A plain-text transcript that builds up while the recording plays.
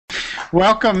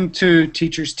Welcome to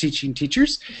Teachers Teaching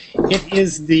Teachers. It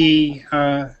is the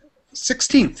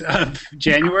 16th of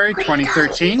January,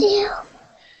 2013.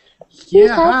 Yeah,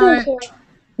 hi.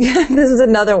 Yeah, this is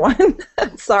another one.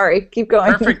 Sorry, keep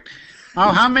going. Perfect.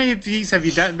 Oh, how many of these have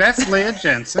you done? That's Leah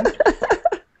Jensen.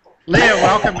 Leah,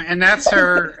 welcome, and that's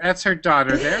her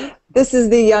daughter there. This is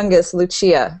the youngest,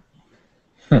 Lucia.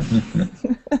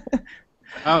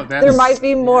 Oh, that's, there might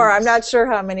be more. I'm not sure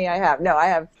how many I have. No, I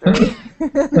have 3.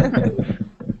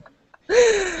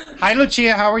 Hi,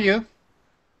 Lucia. How are you?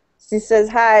 She says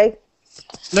hi.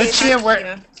 Lucia,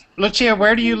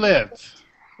 where do you live?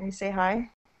 Can you say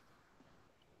hi?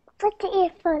 Put the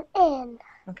earphone in.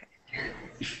 Okay.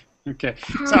 Okay.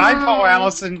 So I'm Paul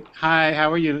Allison. Hi,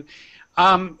 how are you?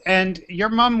 And your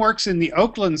mom works in the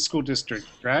Oakland School District,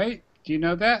 right? Do you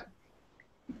know that?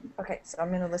 Okay, so I'm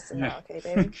going to listen now, okay,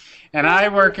 baby? And I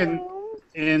work in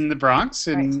the Bronx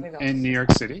in New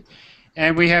York City.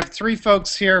 And we have 3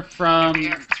 folks here from... we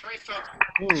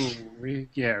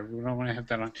don't want to have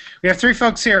that on. We have 3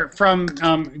 folks here from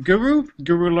Gooru,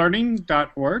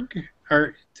 gurulearning.org.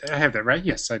 Or I have that right?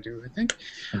 Yes, I do, I think.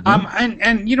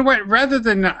 And you know what? Rather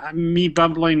than me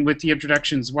bumbling with the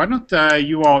introductions, why don't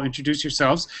you all introduce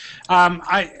yourselves?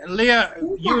 Leah,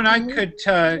 you and I could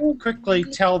quickly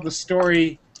tell the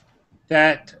story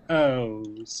that... Paul,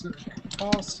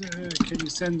 can you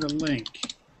send the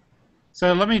link?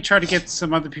 So let me try to get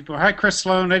some other people. Hi, Chris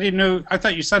Sloan. I didn't know. I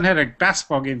thought your son had a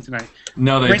basketball game tonight.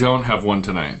 No, they don't have one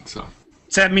tonight. So.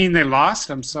 Does that mean they lost?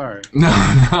 I'm sorry.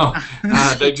 No.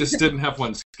 They just didn't have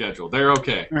one scheduled. They're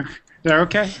okay. They're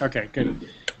okay? Okay, good.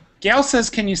 Gail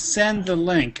says, can you send the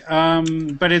link?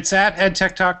 But it's at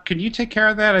EdTech Talk. Can you take care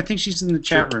of that? I think she's in the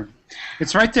chat room.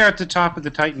 It's right there at the top of the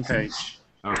Titan page.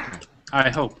 Okay. I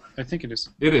hope. I think it is.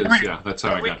 It is, yeah. That's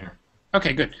how I got here.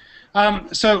 Okay, good.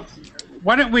 So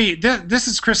why don't we... This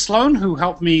is Chris Sloan, who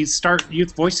helped me start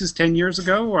Youth Voices 10 years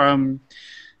ago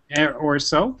or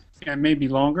so. Yeah, maybe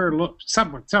longer,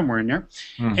 somewhere in there.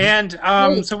 And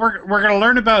so we're going to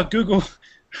learn about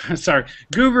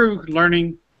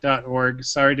gurulearning.org.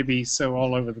 Sorry to be so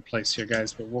all over the place here,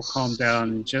 guys, but we'll calm down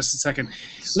in just a second.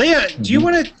 Leah, do you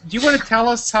want to tell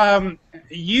us?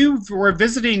 You were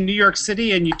visiting New York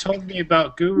City, and you told me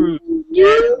about Guru.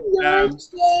 New York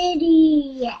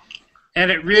City. And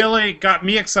it really got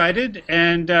me excited.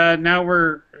 And now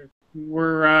we're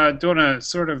doing a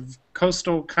sort of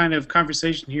coastal kind of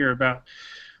conversation here about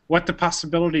what the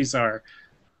possibilities are.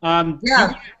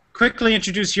 Yeah. Quickly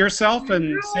introduce yourself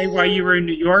and say why you were in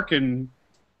New York and.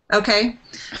 Okay.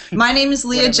 My name is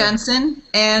Leah Jensen,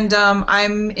 and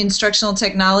I'm instructional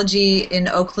technology in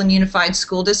Oakland Unified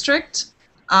School District,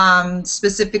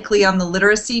 specifically on the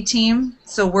literacy team,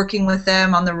 so working with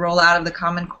them on the rollout of the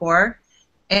Common Core.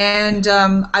 And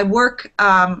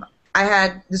I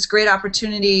had this great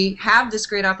opportunity,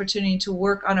 to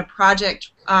work on a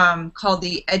project called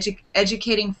the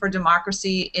Educating for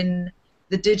Democracy in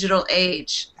the Digital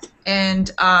Age.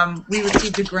 And we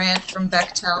received a grant from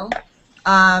Bechtel,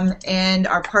 and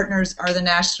our partners are the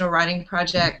National Writing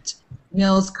Project,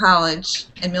 Mills College.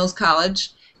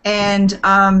 And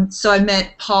so I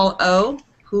met Paul O.,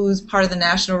 who's part of the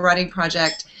National Writing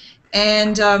Project.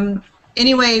 And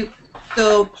anyway,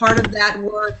 so part of that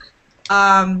work,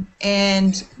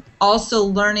 and also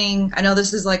learning, I know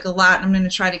this is like a lot, I'm going to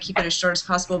try to keep it as short as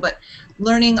possible, but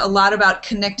learning a lot about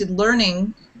connected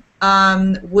learning,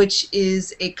 which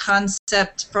is a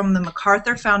concept from the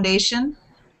MacArthur Foundation,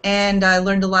 and I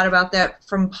learned a lot about that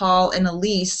from Paul and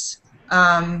Elise,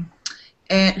 and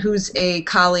who's a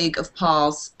colleague of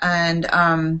Paul's, and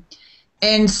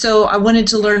so I wanted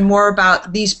to learn more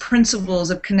about these principles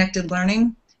of connected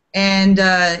learning. And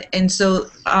so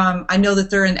I know that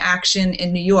they're in action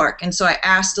in New York. And so I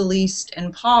asked Elise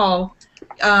and Paul,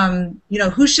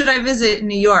 who should I visit in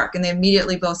New York? And they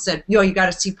immediately both said, you got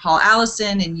to see Paul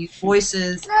Allison and Youth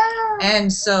Voices.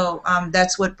 And so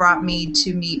that's what brought me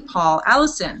to meet Paul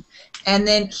Allison. And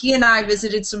then he and I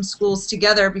visited some schools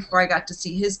together before I got to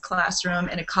see his classroom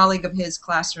and a colleague of his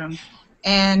classroom.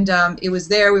 And it was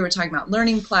there we were talking about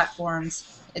learning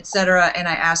platforms, etc. And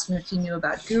I asked him if he knew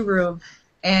about Guru.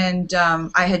 And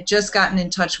I had just gotten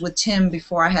in touch with Tim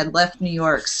before I had left New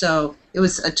York, so it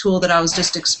was a tool that I was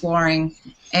just exploring,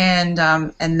 and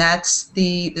this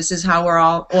is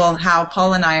how how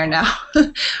Paul and I are now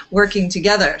working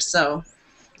together. So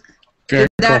did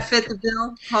that fit the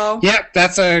bill, Paul? Yeah,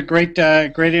 that's a great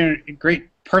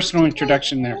personal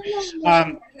introduction there.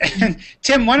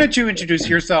 Tim, why don't you introduce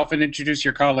yourself and introduce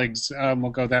your colleagues? We'll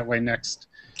go that way next.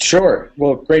 Sure.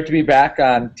 Well, great to be back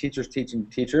on Teachers Teaching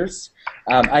Teachers.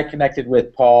 I connected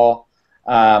with Paul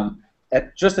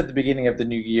just at the beginning of the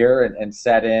new year and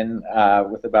sat in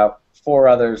with about 4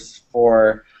 others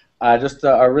for just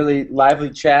a really lively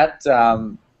chat.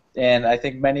 And I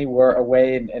think many were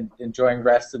away and enjoying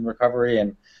rest and recovery.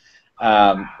 And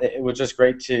it was just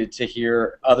great to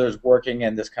hear others working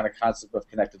in this kind of concept of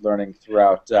connected learning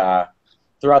throughout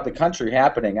the country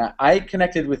happening. I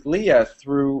connected with Leah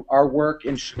through our work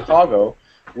in Chicago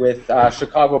with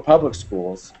Chicago Public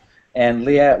Schools. And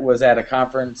Leah was at a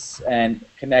conference and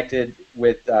connected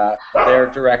with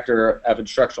their director of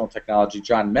instructional technology,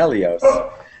 John Melios.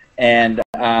 And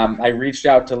I reached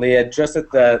out to Leah just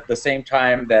at the same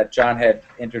time that John had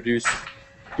introduced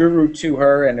Guru to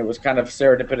her, and it was kind of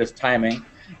serendipitous timing.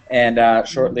 And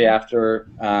shortly after,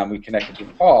 we connected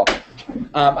with Paul.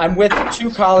 I'm with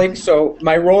 2 colleagues, so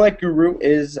my role at Guru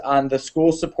is on the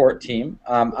school support team,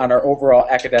 on our overall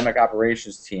academic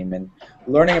operations team, and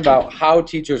learning about how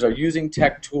teachers are using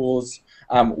tech tools,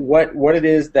 what it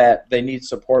is that they need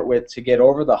support with to get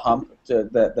over the hump,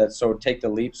 so take the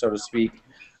leap, so to speak,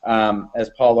 as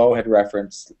Paul O had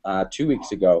referenced 2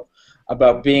 weeks ago,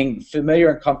 about being familiar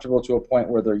and comfortable to a point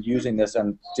where they're using this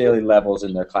on daily levels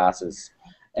in their classes.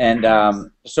 And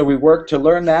so we work to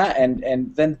learn that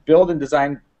and then build and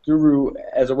design Guru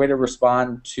as a way to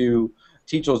respond to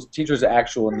teachers'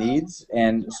 actual needs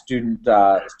and student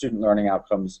learning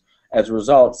outcomes as a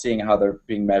result, seeing how they're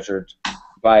being measured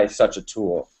by such a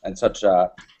tool and such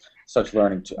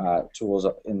learning tools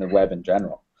in the web in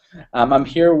general. I'm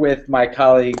here with my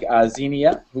colleague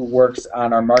Xenia, who works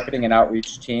on our marketing and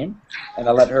outreach team, and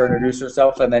I'll let her introduce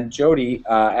herself, and then Jody,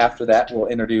 after that, will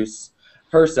introduce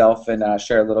herself and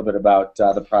share a little bit about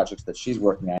the projects that she's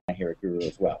working on here at Guru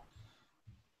as well.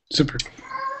 Super.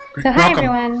 Great. So hi, Welcome.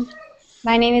 everyone.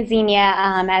 My name is Xenia.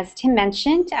 As Tim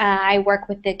mentioned, I work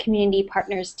with the Community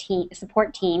Partners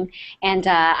support team, and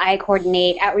I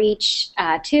coordinate outreach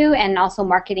too, and also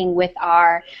marketing with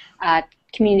our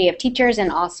community of teachers and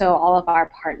also all of our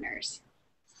partners.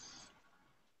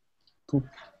 Cool.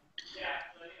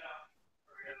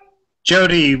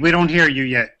 Jody, we don't hear you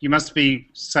yet. You must be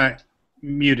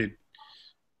muted.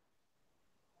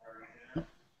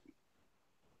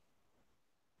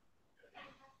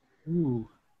 Ooh.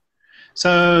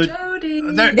 So Jody.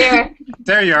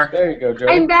 there you are. There you go,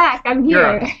 Jody. I'm back. I'm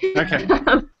here. Okay.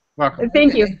 Welcome.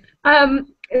 Thank you.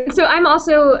 So I'm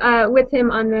also with him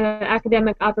on the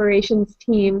academic operations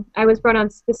team. I was brought on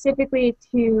specifically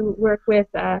to work with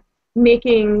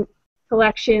making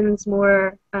collections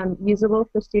more usable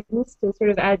for students, to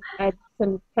sort of add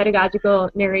some pedagogical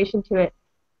narration to it.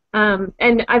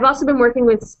 And I've also been working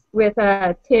with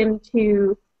Tim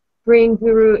to bring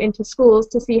Guru into schools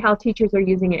to see how teachers are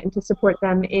using it and to support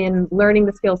them in learning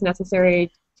the skills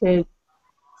necessary to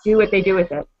do what they do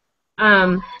with it.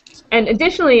 And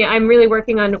additionally, I'm really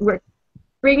working on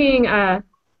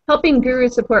helping Guru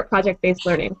support project-based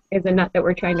learning is a nut that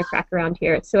we're trying to crack around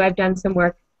here. So I've done some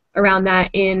work around that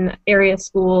in area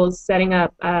schools, setting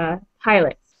up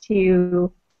pilots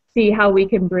to see how we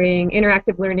can bring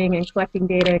interactive learning and collecting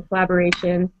data and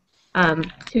collaboration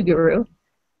to Guru.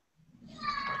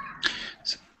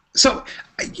 So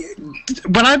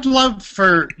what I'd love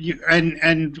for you,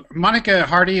 and Monica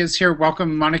Hardy is here.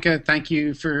 Welcome, Monica. Thank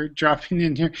you for dropping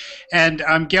in here. And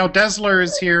Gail Desler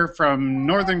is here from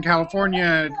Northern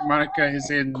California. Monica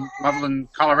is in Loveland,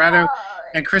 Colorado.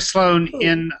 And Chris Sloan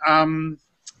in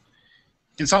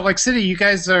Salt Lake City. You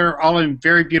guys are all in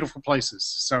very beautiful places.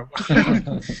 So,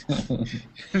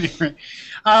 anyway,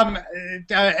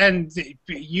 and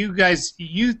you guys,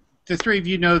 the 3 of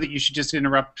you know that you should just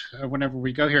interrupt whenever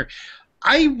we go here.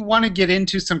 I want to get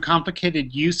into some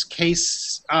complicated use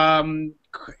case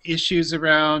issues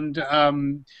around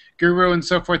Guru and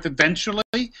so forth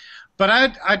eventually, but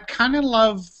I'd kind of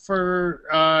love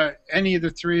for any of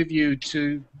the 3 of you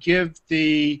to give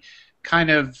the kind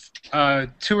of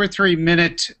 2 or 3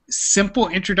 minute simple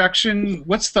introduction.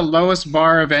 What's the lowest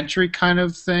bar of entry kind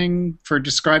of thing for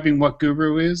describing what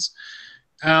Guru is?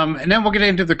 And then we'll get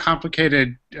into the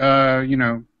complicated,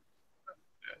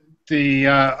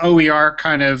 the OER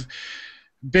kind of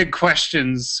big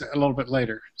questions a little bit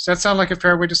later. Does that sound like a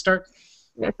fair way to start?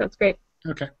 That sounds great.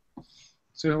 Okay.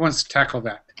 So who wants to tackle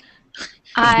that?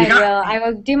 I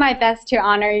will do my best to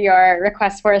honor your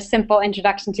request for a simple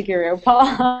introduction to Guru,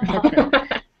 Paul.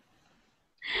 Okay.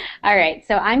 All right,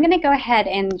 so I'm going to go ahead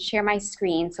and share my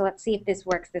screen. So let's see if this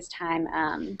works this time.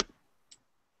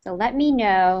 So let me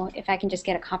know if I can just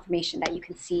get a confirmation that you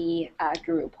can see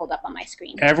Guru pulled up on my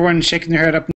screen. Everyone shaking their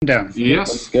head up and down.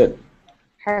 Yes. That's good.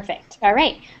 Perfect. All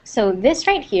right. So this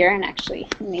right here, and actually,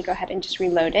 let me go ahead and just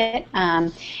reload it,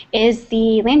 is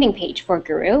the landing page for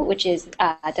Guru, which is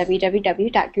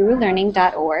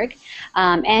www.gurulearning.org.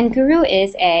 And Guru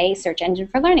is a search engine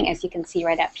for learning, as you can see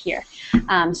right up here.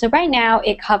 So right now,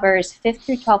 it covers 5th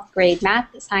through 12th grade math,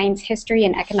 science, history,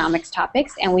 and economics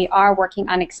topics, and we are working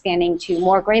on expanding to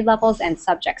more grade levels and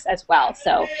subjects as well.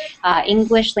 So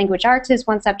English language arts is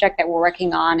one subject that we're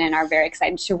working on and are very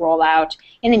excited to roll out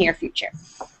in the near future.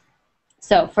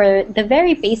 So for the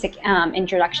very basic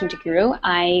introduction to Guru,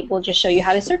 I will just show you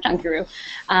how to search on Guru.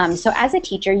 So as a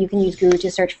teacher, you can use Guru to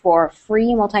search for free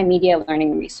multimedia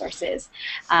learning resources.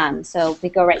 So we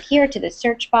go right here to the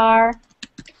search bar,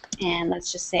 and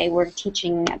let's just say we're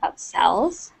teaching about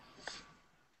cells.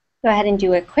 Go ahead and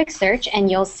do a quick search, and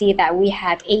you'll see that we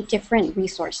have 8 different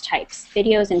resource types: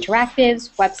 videos,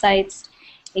 interactives, websites,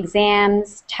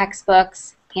 exams,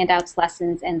 textbooks, handouts,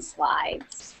 lessons, and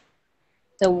slides.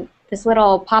 So this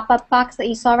little pop-up box that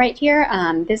you saw right here,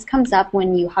 this comes up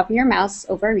when you hover your mouse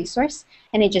over a resource,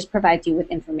 and it just provides you with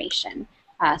information.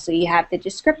 So you have the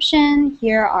description.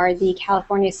 Here are the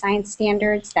California science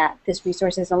standards that this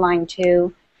resource is aligned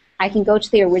to. I can go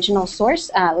to the original source.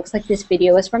 Looks like this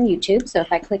video is from YouTube, so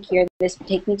if I click here, this would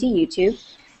take me to YouTube.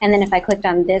 And then if I clicked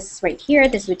on this right here,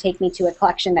 this would take me to a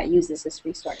collection that uses this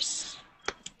resource.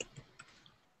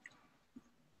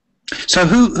 So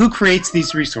who creates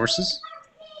these resources?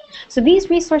 So these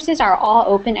resources are all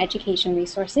open education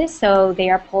resources. So they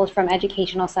are pulled from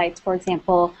educational sites. For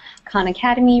example, Khan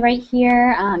Academy right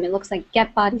here. It looks like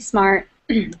Get Body Smart,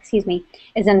 excuse me,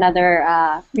 is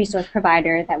another resource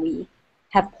provider that we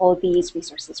have pulled these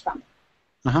resources from.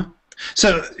 Uh-huh.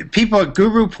 So people at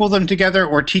Guru pull them together,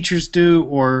 or teachers do,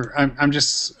 or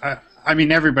I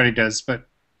mean everybody does, but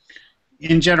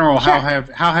in general, Sure.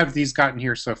 how have these gotten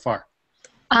here so far?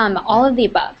 All of the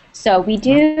above. So we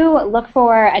do look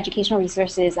for educational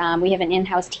resources. We have an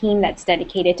in-house team that's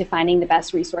dedicated to finding the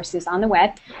best resources on the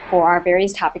web for our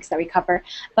various topics that we cover.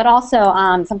 But also,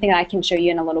 something that I can show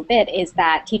you in a little bit is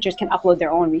that teachers can upload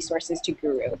their own resources to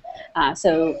Guru.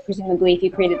 So presumably, if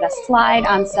you created a slide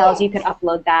on cells, you could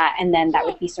upload that, and then that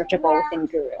would be searchable within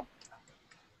Guru.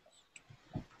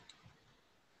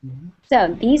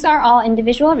 So these are all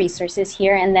individual resources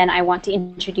here, and then I want to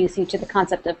introduce you to the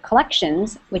concept of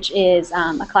collections, which is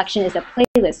a collection is a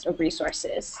playlist of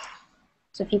resources.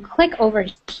 So if you click over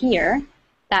here,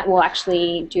 that will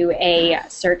actually do a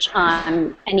search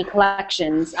on any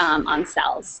collections on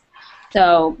cells.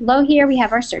 So below here we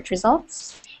have our search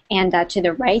results, and to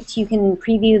the right you can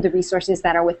preview the resources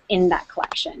that are within that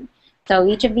collection. So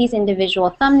each of these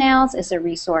individual thumbnails is a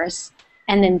resource.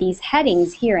 And then these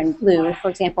headings here in blue, for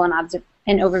example, an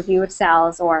overview of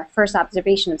cells or first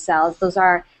observation of cells, those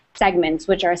are segments,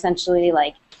 which are essentially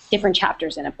like different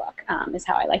chapters in a book, is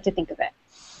how I like to think of it.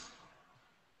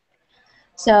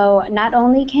 So not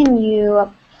only can you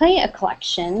play a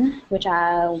collection, which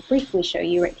I'll briefly show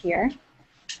you right here.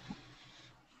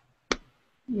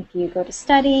 If you go to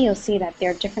study, you'll see that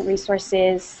there are different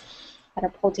resources that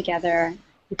are pulled together.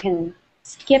 You can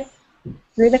skip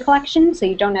through the collection, so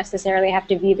you don't necessarily have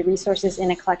to view the resources in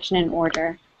a collection in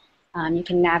order. You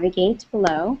can navigate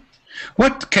below.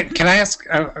 What can I ask?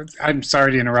 I'm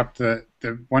sorry to interrupt the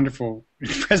wonderful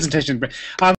presentation, but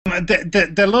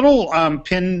the little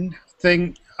pin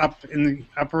thing up in the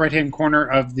upper right-hand corner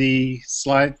of the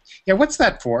slide. Yeah, what's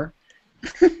that for?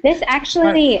 This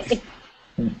actually.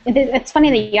 It's funny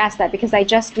that you asked that, because I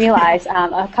just realized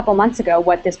a couple months ago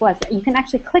what this was. You can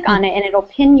actually click on it and it'll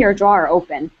pin your drawer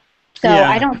open. So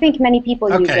yeah. I don't think many people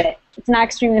use it. It's not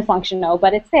extremely functional,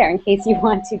 but it's there in case you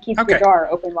want to keep your drawer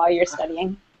open while you're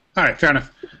studying. All right, fair enough.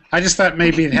 I just thought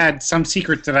maybe it had some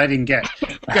secret that I didn't get.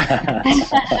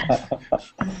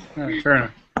 All right, fair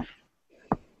enough.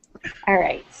 All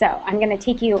right, so I'm going to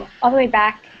take you all the way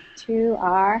back to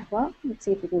our, well, let's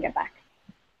see if we can get back.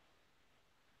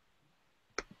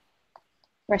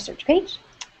 Our search page,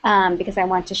 because I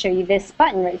want to show you this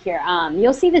button right here.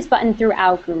 You'll see this button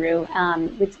throughout Guru.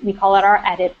 We call it our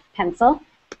edit pencil,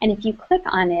 and if you click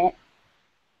on it,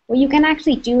 what you can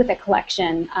actually do with a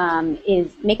collection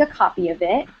is make a copy of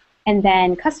it and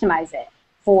then customize it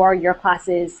for your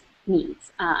class's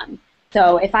needs.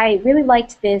 So if I really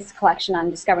liked this collection on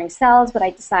discovering cells, but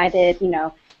I decided, you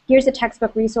know, here's a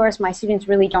textbook resource, my students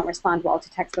really don't respond well to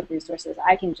textbook resources,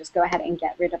 I can just go ahead and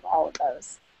get rid of all of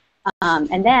those.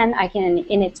 And then I can,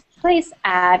 in its place,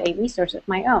 add a resource of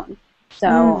my own.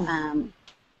 So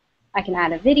I can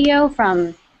add a video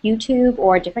from YouTube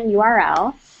or a different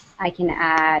URL. I can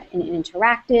add an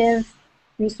interactive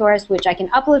resource, which I can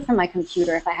upload from my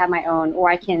computer if I have my own, or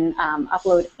I can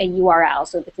upload a URL,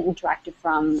 so if it's interactive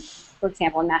from for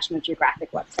example, a National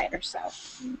Geographic website or so.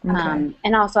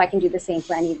 And also I can do the same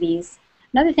for any of these.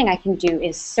 Another thing I can do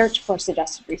is search for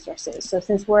suggested resources. So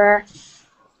since we're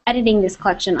editing this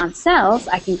collection on cells,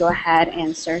 I can go ahead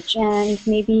and search, and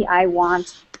maybe I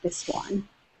want this one.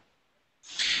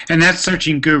 And that's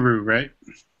searching Guru, right?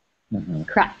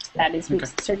 Correct. That is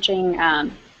searching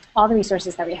all the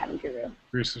resources that we have in Guru.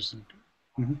 Resources.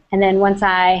 And then once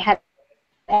I have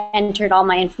entered all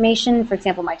my information, for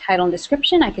example, my title and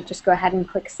description, I could just go ahead and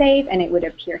click Save, and it would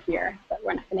appear here. But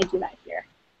we're not going to do that here.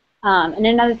 And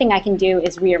another thing I can do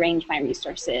is rearrange my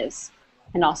resources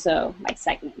and also my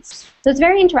segments. So it's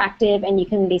very interactive, and you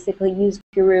can basically use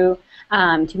Guru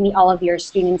to meet all of your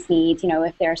students' needs. You know,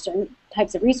 if there are certain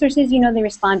types of resources you know they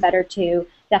respond better to,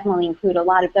 definitely include a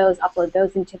lot of those, upload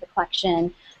those into the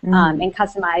collection, and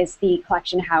customize the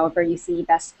collection however you see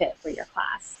best fit for your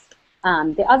class.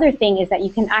 The other thing is that you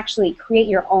can actually create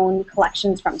your own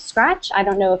collections from scratch. I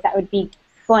don't know if that would be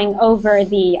going over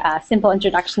the simple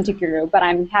introduction to Guru, but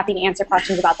I'm happy to answer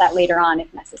questions about that later on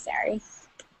if necessary.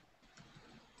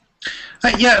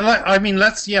 Yeah, I mean,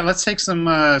 let's take some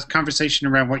conversation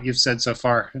around what you've said so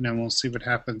far, and then we'll see what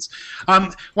happens.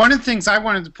 One of the things I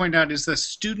wanted to point out is the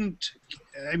student.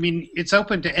 I mean, it's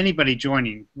open to anybody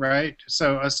joining, right?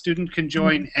 So a student can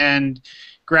join and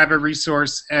grab a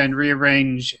resource and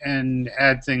rearrange and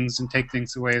add things and take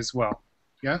things away as well.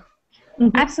 Yeah.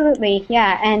 Absolutely,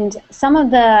 yeah. And some of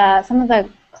the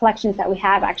collections that we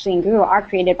have actually in Guru are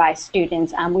created by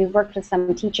students. We've worked with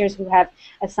some teachers who have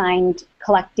assigned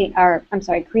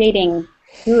creating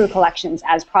Guru collections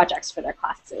as projects for their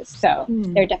classes. So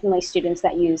there are definitely students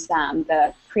that use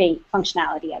the create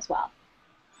functionality as well.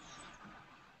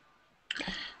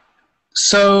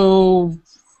 So,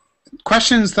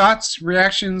 questions, thoughts,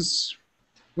 reactions?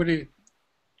 What do you?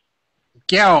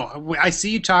 Gail, I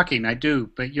see you talking. I do,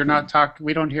 but you're not talking.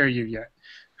 We don't hear you yet.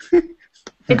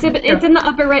 It's in the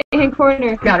upper right-hand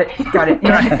corner. Got it.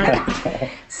 Yeah.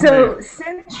 So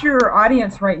since your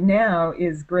audience right now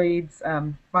is grades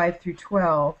 5 through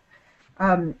 12,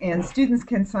 and students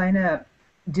can sign up,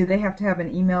 do they have to have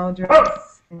an email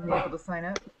address and be able to sign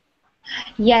up?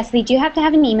 Yes, they do have to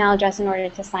have an email address in order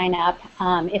to sign up.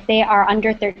 If they are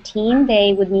under 13,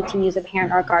 they would need to use a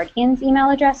parent or guardian's email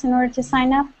address in order to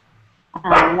sign up.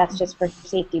 That's just for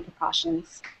safety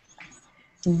precautions.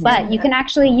 But you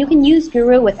can use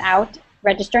Guru without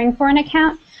registering for an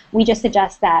account. We just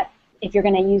suggest that if you're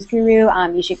going to use Guru,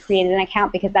 you should create an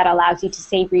account because that allows you to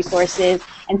save resources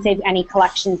and save any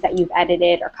collections that you've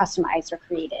edited or customized or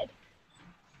created.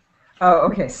 Oh,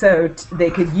 okay. So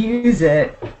they could use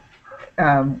it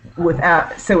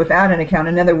without an account.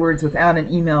 In other words, without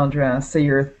an email address. So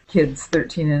your kids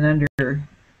 13 and under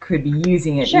could be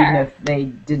using it even if they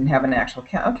didn't have an actual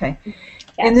account. Okay. Yeah,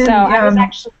 and then, so I was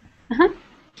actually.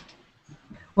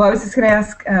 Well, I was just going to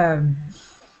ask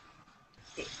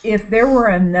if there were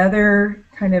another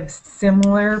kind of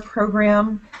similar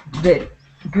program that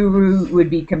Guru would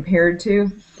be compared to,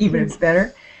 even if it's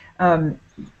better.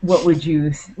 What would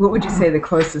you say the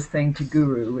closest thing to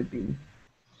Guru would be?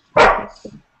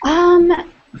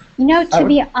 You know, to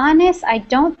be honest, I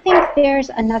don't think there's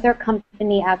another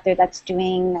company out there that's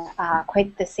doing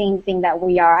quite the same thing that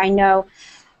we are. I know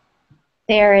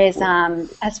there is,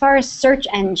 as far as search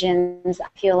engines, I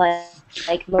feel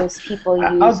like most people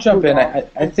use I'll jump Google, in.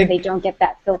 I think they don't get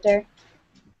that filter.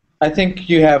 I think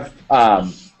you have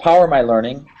Power My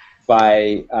Learning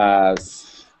by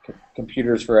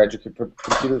Computers for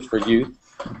Youth,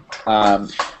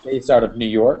 based out of New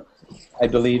York. I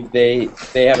believe they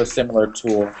have a similar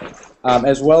tool,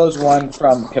 as well as one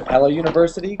from Capella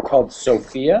University called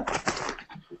Sophia.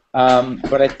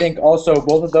 But I think also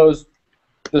both of those,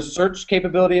 the search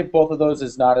capability of both of those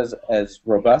is not as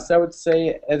robust, I would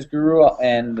say, as Guru,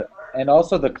 and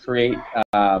also the create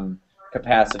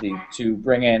capacity to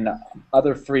bring in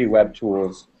other free web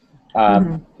tools.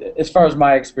 As far as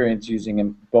my experience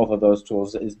using both of those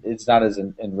tools, it's not as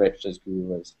enriched as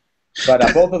Guru is. But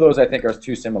both of those, I think, are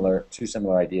two similar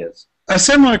ideas. A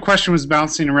similar question was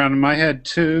bouncing around in my head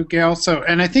too, Gail. So,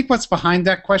 and I think what's behind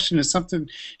that question is something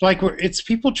like it's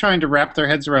people trying to wrap their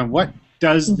heads around what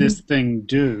does this thing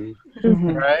do,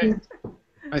 right?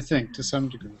 I think to some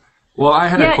degree. Well, I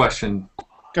had a question.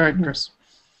 Go ahead, Chris.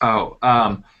 Oh,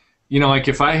 you know, like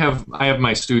if I have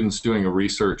my students doing a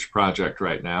research project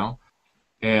right now,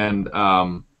 and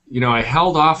you know, I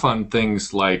held off on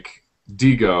things like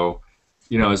Digo,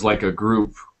 you know, as like a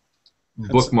group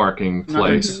bookmarking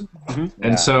place.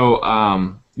 And so,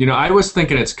 you know, I was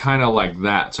thinking it's kind of like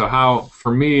that. So how,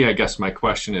 for me, I guess my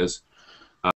question is,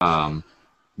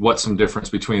 what's some difference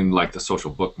between like the social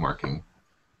bookmarking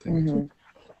thing?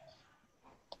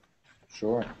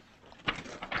 Sure.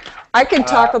 I can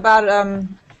talk about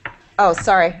oh,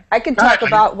 sorry. I can talk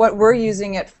about what we're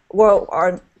using it.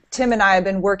 Well, Tim and I have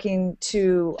been working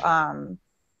to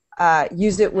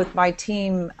use it with my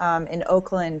team in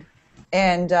Oakland,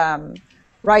 and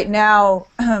right now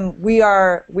we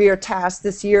are tasked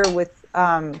this year with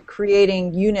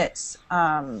creating units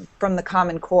from the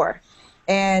Common Core,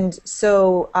 and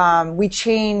so we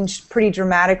changed pretty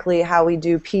dramatically how we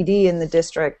do PD in the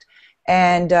district,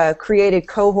 and created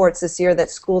cohorts this year that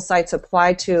school sites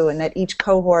apply to, and that each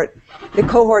cohort, the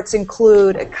cohorts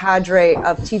include a cadre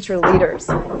of teacher leaders,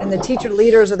 and the teacher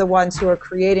leaders are the ones who are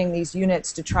creating these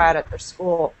units to try it at their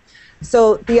school.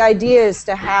 So the idea is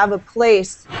to have a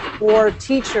place for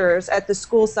teachers at the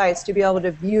school sites to be able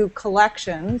to view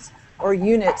collections or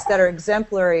units that are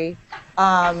exemplary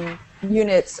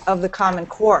units of the Common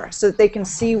Core, so that they can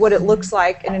see what it looks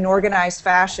like in an organized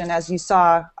fashion, as you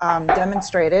saw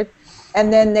demonstrated,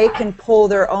 and then they can pull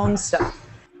their own stuff.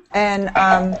 And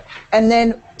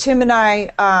then Tim and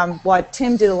I,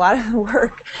 Tim did a lot of the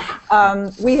work.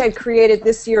 We had created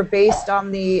this year based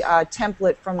on the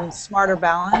template from Smarter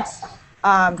Balance,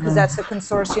 because that's a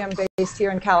consortium based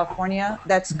here in California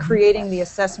that's creating the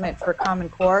assessment for Common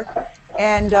Core.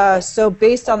 And so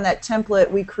based on that template,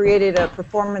 we created a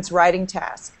performance writing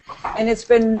task. And it's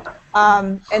been,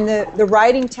 and the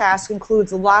writing task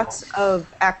includes lots of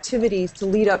activities to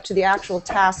lead up to the actual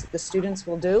task that the students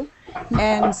will do.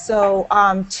 And so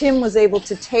Tim was able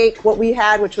to take what we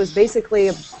had, which was basically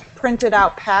a printed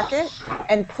out packet,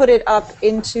 and put it up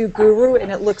into Guru,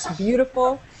 and it looks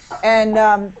beautiful.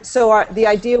 And so the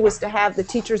idea was to have the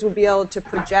teachers would be able to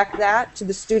project that to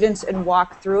the students and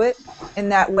walk through it in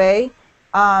that way.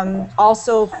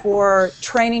 Also for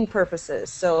training purposes.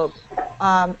 So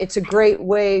it's a great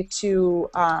way to,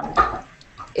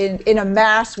 in a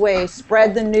mass way,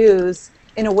 spread the news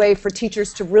in a way for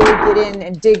teachers to really get in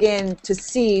and dig in to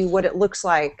see what it looks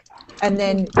like, and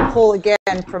then pull again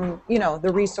from, you know,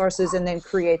 the resources and then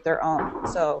create their own.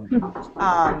 So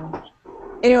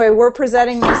anyway, we're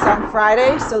presenting this on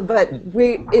Friday, so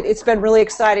it's been really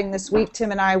exciting this week,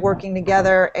 Tim and I working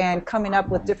together and coming up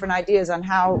with different ideas on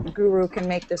how Guru can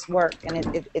make this work,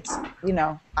 and it's, you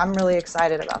know, I'm really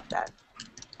excited about that.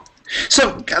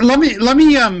 So let me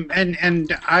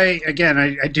and I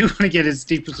do want to get as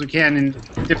deep as we can in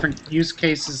different use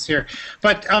cases here,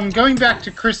 but going back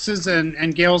to Chris's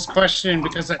and Gail's question,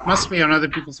 because it must be on other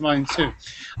people's minds too,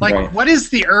 like, right, what is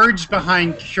the urge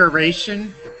behind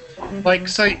curation? Like,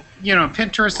 so, you know,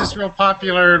 Pinterest is real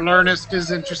popular, Learnist is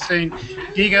interesting,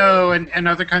 Digo and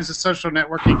other kinds of social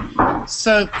networking.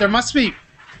 So there must be,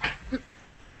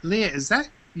 Leah, is that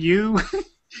you?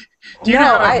 Do you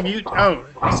know how to mute? Oh,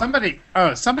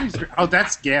 somebody's, oh,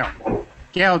 that's Gail.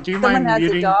 Gail, do you mind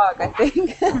muting? Someone has a dog, I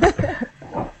think.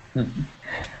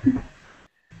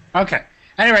 Okay.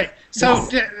 Anyway, so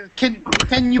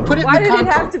can you put it Why in the did it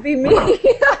have to be me?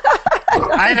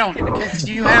 I don't, because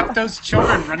you have those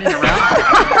children running around.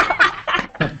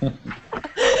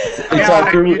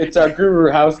 It's our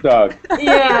Guru house dog.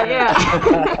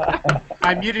 Yeah.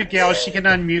 I muted Gail. She can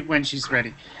unmute when she's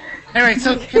ready. Anyway,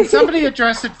 so can somebody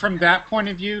address it from that point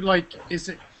of view? Like, is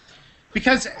it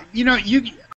because, you know,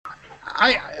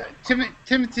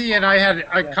 Timothy and I had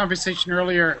a conversation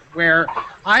earlier where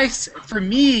for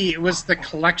me, it was the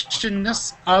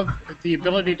collectionness of the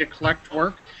ability to collect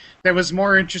work that was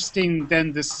more interesting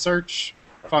than the search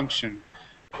function.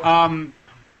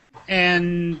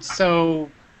 And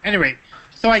so, anyway,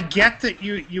 so I get that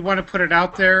you want to put it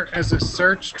out there as a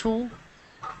search tool,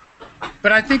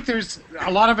 but I think there's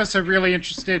a lot of us are really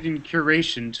interested in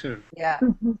curation too. Yeah.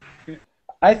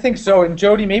 I think so. And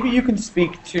Jody, maybe you can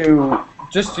speak to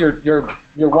just your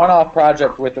one-off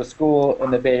project with a school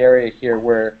in the Bay Area here,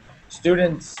 where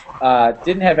students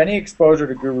didn't have any exposure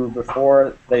to Guru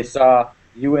before they saw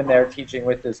you in there teaching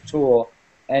with this tool,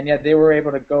 and yet they were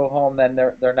able to go home. Then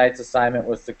their night's assignment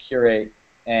was to curate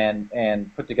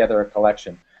and put together a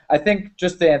collection. I think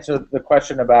just to answer the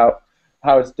question about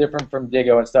how it's different from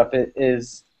Digo and stuff, it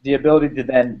is the ability to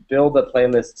then build a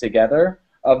playlist together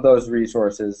of those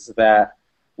resources. That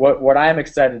what I'm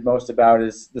excited most about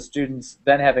is the students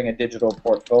then having a digital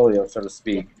portfolio, so to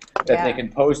speak, that they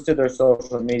can post to their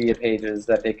social media pages,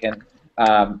 that they can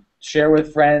share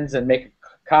with friends and make a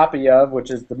copy of,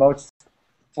 which is the most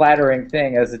flattering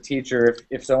thing as a teacher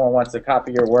if someone wants to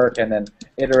copy your work and then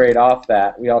iterate off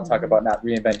that. We all talk about not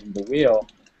reinventing the wheel.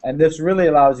 And this really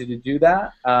allows you to do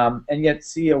that, and yet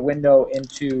see a window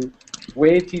into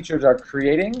ways teachers are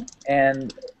creating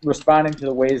and responding to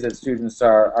the ways that students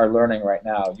are learning right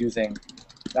now, using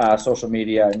social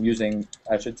media and using,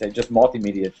 I should say, just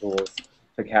multimedia tools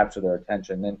to capture their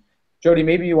attention. And Jody,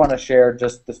 maybe you want to share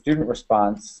just the student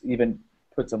response, even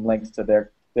put some links to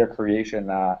their creation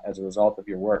as a result of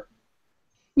your work.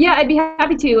 Yeah, I'd be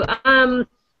happy to.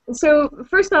 So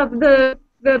first off, the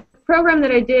program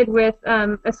that I did with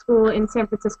a school in San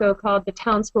Francisco called the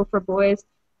Town School for Boys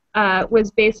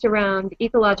was based around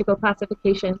ecological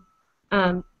classification.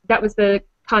 That was the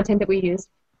content that we used.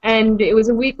 And it was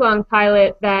a week-long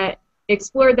pilot that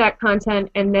explored that content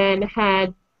and then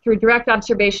had, through direct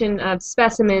observation of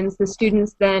specimens, the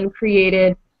students then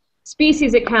created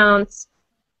species accounts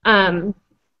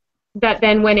that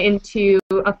then went into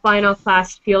a final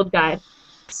class field guide.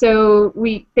 So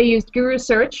they used Guru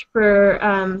Search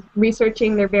for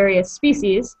researching their various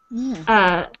species,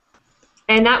 and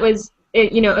that was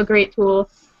a great tool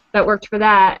that worked for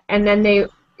that. And then they,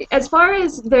 as far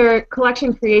as their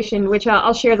collection creation, which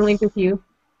I'll share the link with you,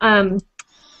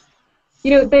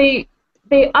 they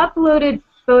uploaded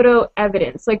photo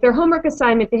evidence. Like their homework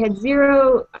assignment, they had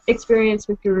zero experience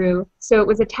with Guru, so it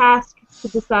was a task to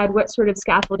decide what sort of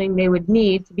scaffolding they would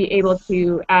need to be able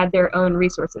to add their own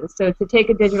resources. So to take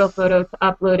a digital photo, to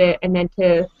upload it, and then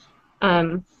to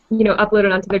upload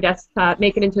it onto their desktop,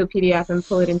 make it into a PDF, and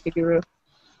pull it into Guru.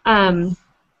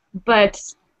 But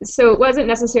so it wasn't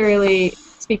necessarily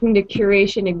speaking to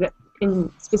curation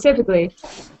specifically,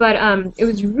 but it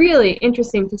was really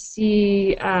interesting to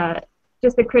see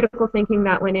just the critical thinking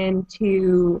that went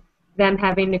into them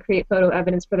having to create photo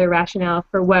evidence for their rationale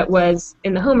for what was,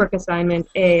 in the homework assignment,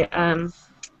 a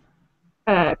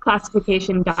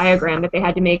classification diagram that they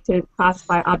had to make to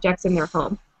classify objects in their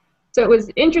home. So it was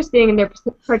interesting in their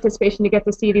participation to get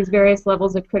to see these various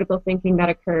levels of critical thinking that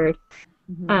occurred.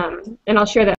 And I'll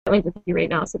share that link with you right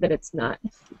now so that it's not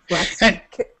less.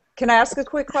 Can I ask a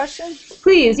quick question?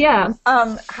 Please, yeah.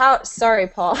 Sorry,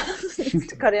 Paul,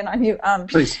 to cut in on you.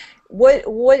 Please.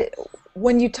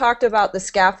 When you talked about the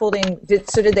scaffolding, did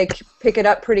they pick it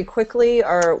up pretty quickly,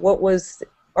 or was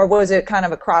it kind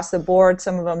of across the board?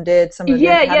 Some of them did, some of them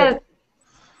didn't.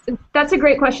 Yeah. That's a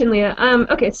great question, Leah.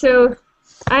 Okay, so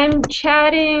I'm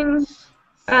chatting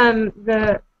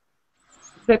the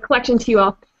collection to you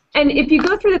all, and if you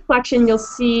go through the collection, you'll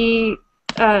see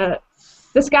the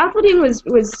scaffolding was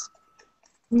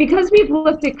because we've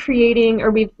looked at creating,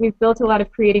 or we've built a lot of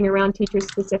creating around teachers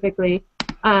specifically.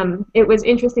 It was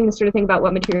interesting to sort of think about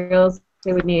what materials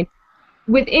they would need.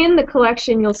 Within the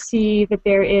collection, you'll see that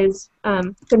there is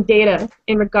some data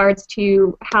in regards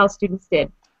to how students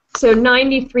did. So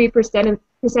 93%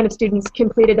 of students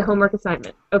completed the homework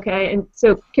assignment, okay? And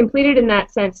so completed in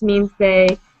that sense means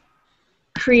they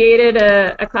created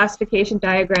a classification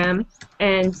diagram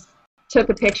and took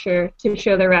a picture to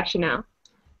show their rationale.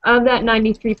 Of that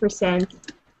 93%,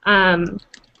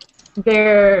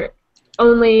 they're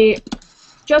only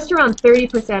just around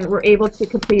 30% were able to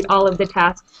complete all of the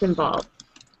tasks involved.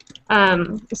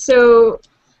 So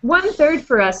 1/3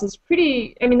 for us is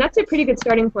pretty, that's a pretty good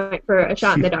starting point for a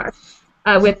shot in the dark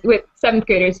with 7th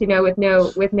graders, with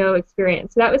no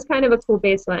experience. So that was kind of a cool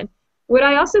baseline. What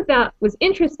I also thought was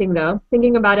interesting, though,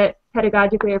 thinking about it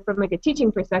pedagogically or from like a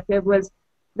teaching perspective, was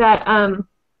that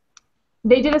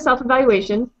they did a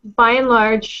self-evaluation. By and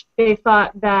large, they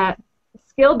thought that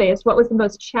skill-based, what was the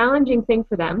most challenging thing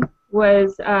for them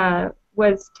was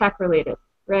tech-related,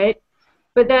 right?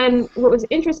 But then what was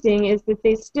interesting is that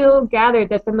they still gathered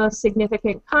that the most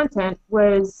significant content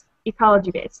was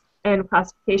ecology-based and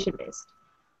classification-based.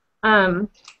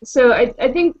 So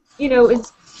I think, it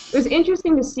was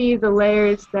interesting to see the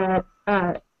layers that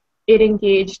it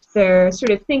engaged their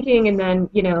sort of thinking, and then,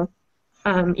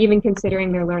 even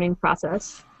considering their learning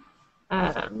process.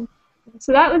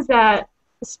 So that was that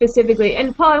specifically.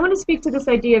 And Paul, I want to speak to this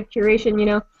idea of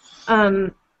curation.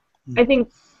 I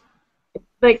think,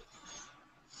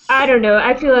 I don't know,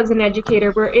 I feel as an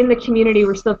educator, we're in the community,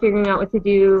 we're still figuring out what to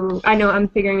do. I know I'm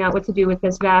figuring out what to do with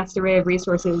this vast array of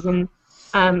resources, and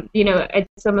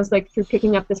it's almost like through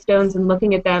picking up the stones and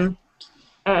looking at them,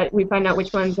 we find out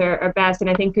which ones are best. And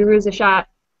I think Guru's a shot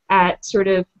at sort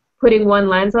of putting one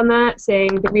lens on that,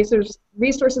 saying the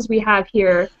resources we have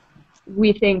here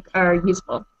we think are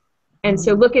useful. And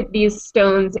so look at these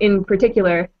stones in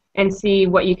particular and see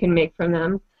what you can make from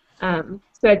them.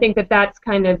 So I think that's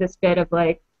kind of this bit of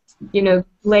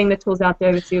laying the tools out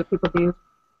there to see what people do.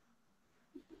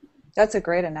 That's a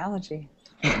great analogy.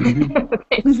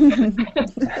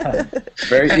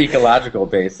 Very ecological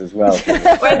base as well.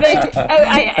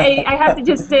 I have to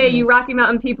just say, you Rocky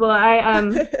Mountain people,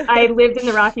 I lived in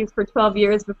the Rockies for 12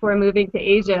 years before moving to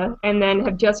Asia, and then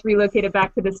have just relocated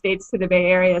back to the States, to the Bay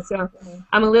Area. So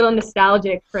I'm a little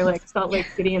nostalgic for Salt Lake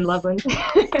City and Loveland.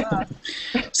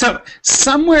 So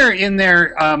somewhere in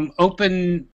their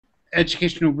open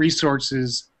educational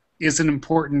resources is an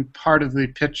important part of the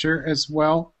picture as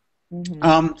well.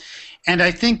 Mm-hmm. And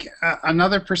I think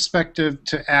another perspective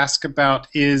to ask about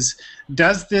is,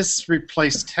 does this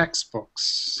replace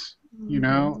textbooks? You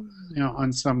know,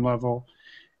 on some level,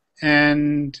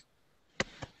 and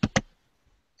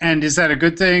is that a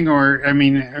good thing, or I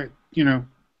mean, you know,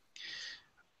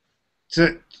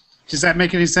 does that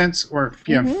make any sense? Or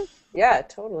yeah, Mm-hmm. Yeah,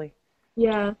 totally.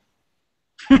 Yeah.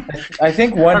 I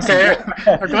think one. Okay,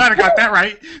 I'm glad I got that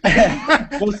right.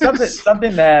 Well,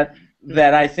 something that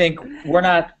I think we're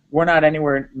not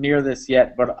anywhere near this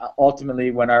yet, but ultimately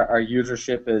when our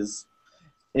usership is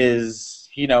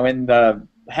in the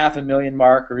 500,000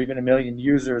 mark or even 1 million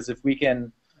users, if we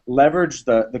can leverage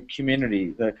the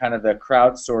community, the kind of the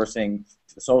crowdsourcing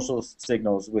social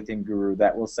signals within Guru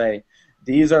that will say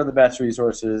these are the best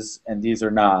resources and these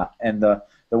are not, and the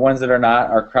ones that are not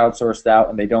are crowdsourced out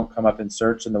and they don't come up in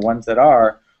search, and the ones that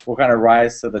are will kind of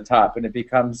rise to the top, and it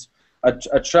becomes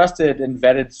a trusted and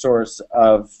vetted source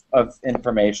of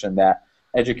information that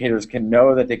educators can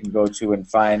know that they can go to and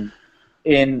find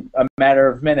in a matter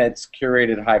of minutes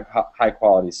curated high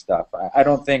quality stuff. I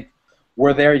don't think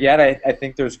we're there yet. I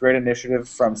think there's great initiative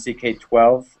from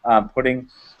CK12 putting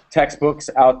textbooks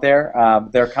out there.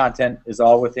 Their content is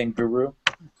all within Guru,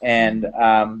 and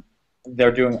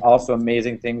they're doing also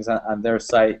amazing things on their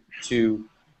site to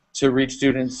reach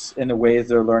students in the ways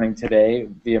they're learning today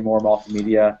via more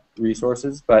multimedia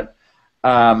resources. But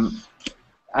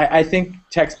I think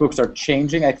textbooks are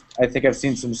changing. I think I've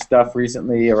seen some stuff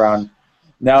recently around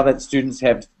now that students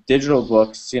have digital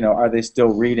books, are they still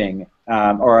reading,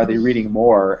 or are they reading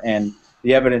more? And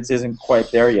the evidence isn't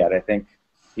quite there yet. I think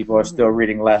people are still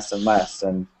reading less and less,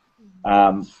 and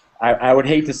I would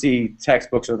hate to see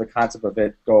textbooks or the concept of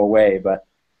it go away, but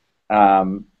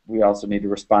we also need to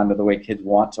respond to the way kids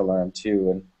want to learn too,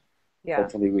 and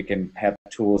hopefully we can have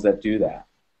tools that do that.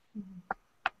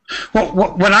 Well,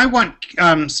 when I want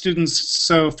students,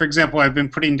 so for example, I've been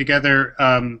putting together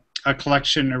a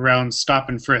collection around stop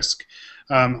and frisk,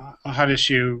 a hot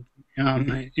issue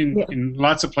in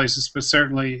lots of places, but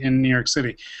certainly in New York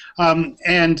City.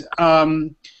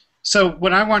 So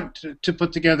when I want to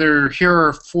put together, here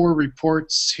are 4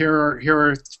 reports, here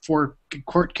are 4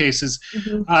 court cases.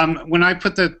 When I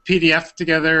put the PDF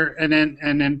together and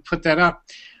then put that up,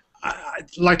 I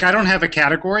don't have a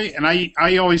category, and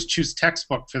I always choose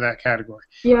textbook for that category.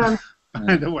 Yeah.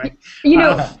 By the way,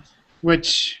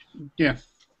 which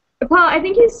Paul, I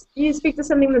think you speak to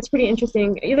something that's pretty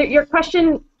interesting. Your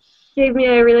question gave me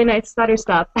a really nice stutter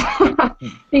stop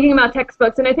thinking about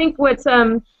textbooks, and I think what's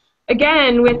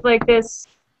again with like this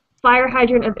fire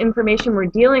hydrant of information we're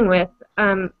dealing with,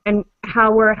 and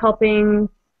how we're helping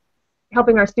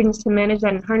our students to manage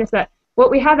that and harness that. What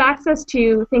we have access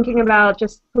to, thinking about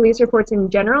just police reports in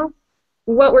general,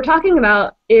 what we're talking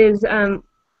about is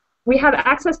we have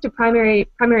access to primary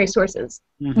sources,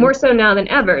 more so now than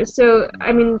ever. So,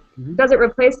 I mean, does it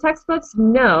replace textbooks?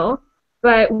 No,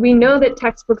 but we know that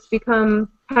textbooks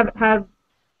have a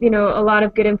lot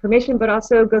of good information, but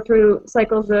also go through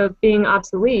cycles of being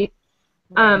obsolete.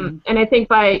 And I think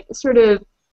by sort of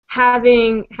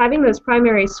having those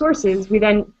primary sources, we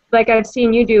then, like I've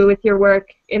seen you do with your work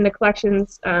in the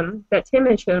collections that Tim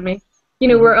has shown me,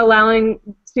 we're allowing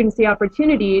students the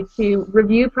opportunity to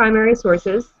review primary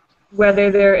sources,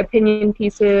 whether they're opinion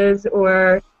pieces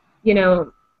or,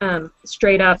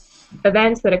 straight up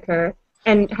events that occur,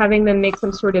 and having them make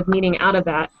some sort of meaning out of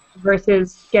that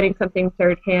versus getting something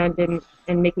third hand and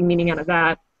making meaning out of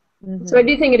that. So I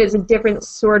do think it is a different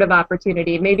sort of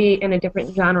opportunity, maybe in a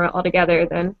different genre altogether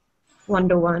than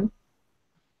one-to-one.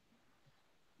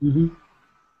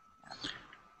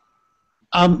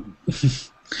 I'm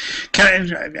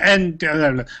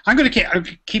going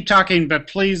to keep talking, but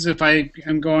please, if I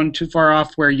am going too far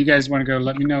off where you guys want to go,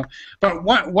 let me know. But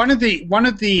one of the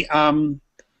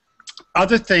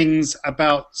other things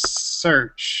about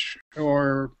search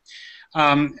or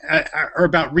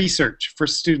about research for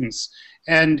students,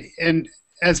 and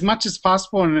as much as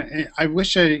possible, and I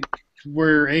wish I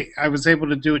was able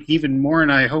to do it even more,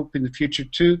 and I hope in the future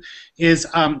too, is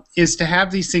to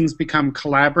have these things become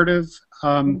collaborative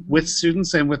with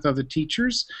students and with other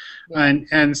teachers,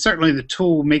 and certainly the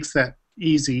tool makes that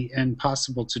easy and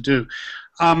possible to do.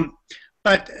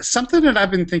 But something that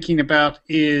I've been thinking about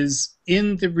is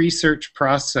in the research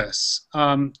process,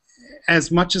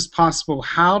 as much as possible,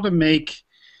 how to make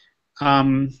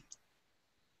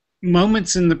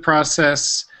moments in the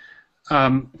process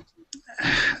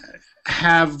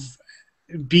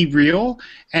be real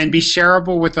and be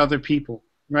shareable with other people,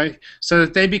 right? So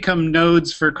that they become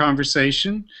nodes for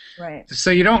conversation. Right.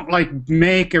 So you don't like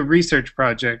make a research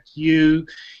project. You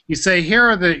you say, here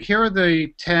are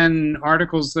the 10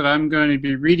 articles that I'm going to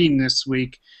be reading this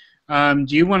week. Do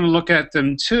you want to look at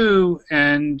them too?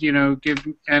 And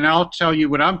and I'll tell you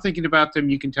what I'm thinking about them.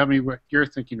 You can tell me what you're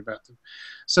thinking about them.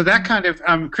 So that kind of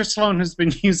Chris Sloan has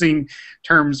been using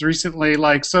terms recently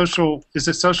like social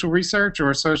research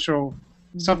or social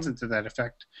something to that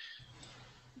effect.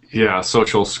 Yeah,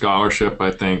 social scholarship,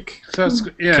 I think. So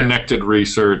yeah. Connected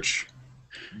research.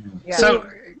 Yeah. So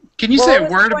can you say a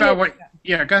word about what?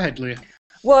 Yeah, go ahead, Leah.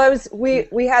 Well,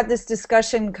 we had this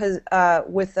discussion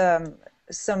with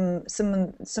some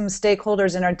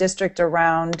stakeholders in our district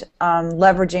around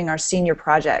leveraging our senior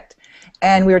project,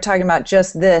 and we were talking about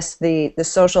just the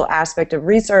social aspect of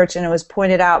research, and it was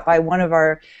pointed out by one of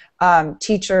our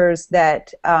teachers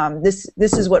that this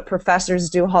is what professors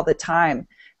do all the time.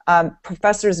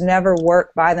 Professors never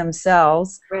work by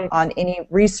themselves on any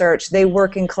research. They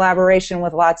work in collaboration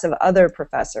with lots of other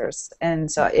professors,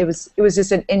 and so it was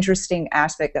just an interesting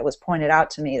aspect that was pointed out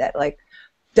to me that, like,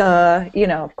 duh,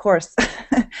 of course.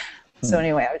 So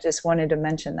anyway, I just wanted to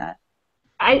mention that.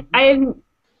 I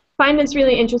find this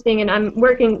really interesting, and I'm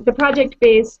working the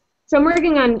project-based. So I'm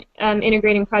working on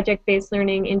integrating project-based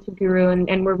learning into Gooru,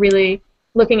 and we're really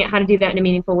looking at how to do that in a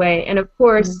meaningful way. And of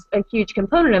course, a huge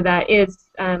component of that is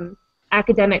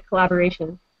academic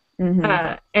collaboration.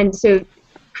 And so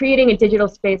creating a digital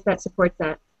space that supports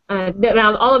that.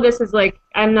 Now, all of this is like,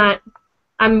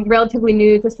 I'm relatively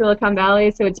new to Silicon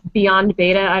Valley, so it's beyond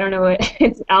beta. I don't know what,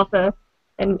 it's alpha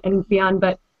and beyond,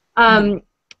 but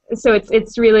so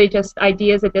it's really just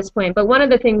ideas at this point. But one of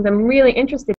the things I'm really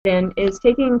interested in is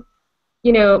taking,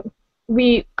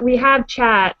 we have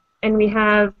chat and we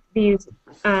have these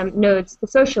nodes to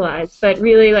socialize, but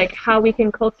really like how we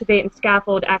can cultivate and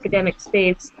scaffold academic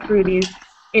space through these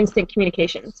instant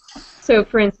communications. So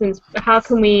for instance, how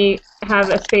can we have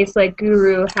a space like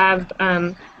Gooru have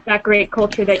that great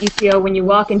culture that you feel when you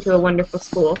walk into a wonderful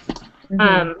school?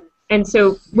 And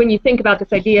so when you think about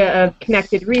this idea of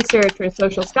connected research or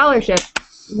social scholarship,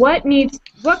 what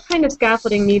kind of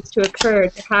scaffolding needs to occur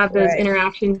to have those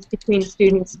interactions between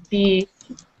students be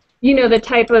the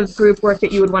type of group work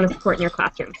that you would want to support in your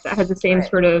classroom that has the same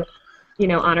sort of,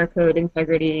 honor code,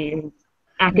 integrity, and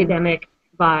academic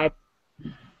vibe.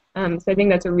 So I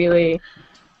think it's a really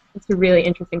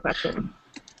interesting question.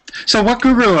 So what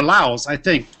Gooru allows, I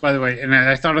think, by the way, and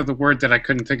I thought of the word that I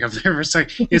couldn't think of there for a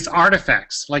second, is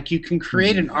artifacts. Like you can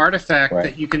create an artifact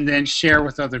that you can then share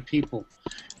with other people,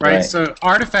 right? So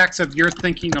artifacts of your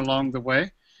thinking along the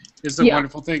way is a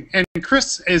wonderful thing. And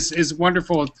Chris is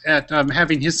wonderful at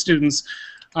having his students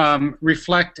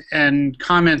reflect and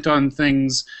comment on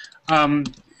things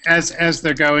as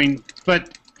they're going.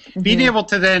 But being able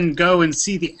to then go and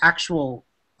see the actual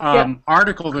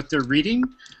article that they're reading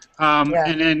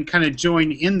and then kind of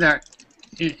join in that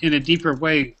in a deeper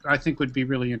way, I think would be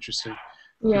really interesting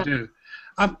to do.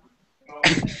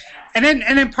 And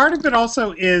then part of it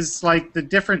also is like the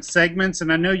different segments,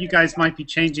 and I know you guys might be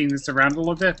changing this around a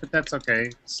little bit, but that's okay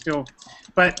still.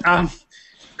 But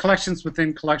collections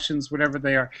within collections, whatever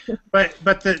they are. But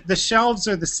the shelves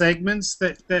are the segments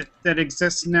that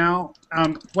exist now.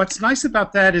 What's nice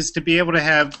about that is to be able to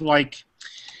have like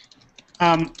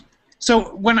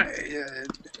so when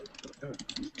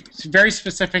very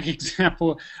specific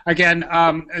example. Again,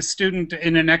 a student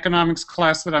in an economics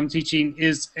class that I'm teaching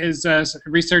is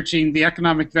researching the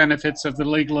economic benefits of the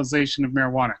legalization of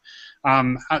marijuana.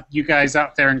 You guys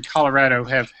out there in Colorado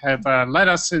have led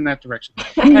us in that direction.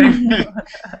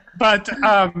 But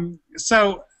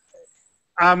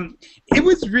it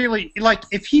was really like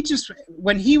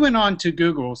when he went on to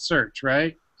Google search,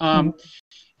 right?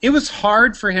 It was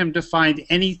hard for him to find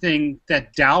anything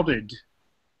that doubted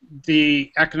the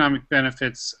economic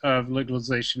benefits of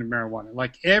legalization of marijuana.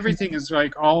 Like everything is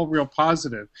like all real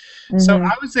positive. So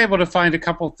I was able to find a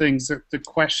couple things that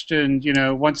questioned,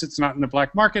 once it's not in the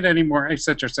black market anymore, et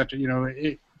cetera,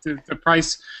 the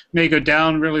price may go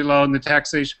down really low in the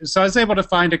taxation. So I was able to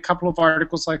find a couple of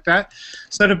articles like that.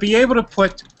 So to be able to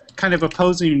put kind of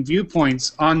opposing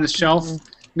viewpoints on the shelf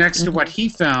next to what he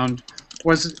found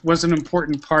was an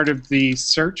important part of the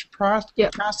search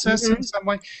process in some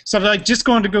way. So like just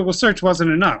going to Google search wasn't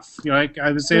enough.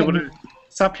 I was able to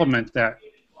supplement that.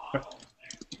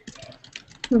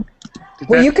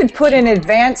 Well, you could put in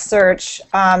advanced search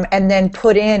and then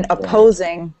put in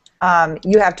opposing.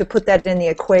 You have to put that in the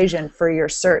equation for your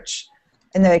search,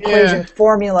 in the equation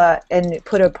formula, and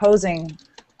put opposing.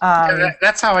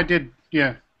 That's how I did.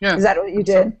 Yeah. Is that what you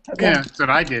did? Okay. Yeah, that's what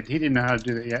I did. He didn't know how to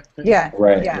do that yet. But.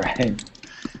 Right.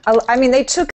 I mean, they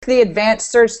took the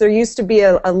advanced search, there used to be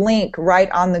a link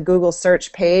right on the Google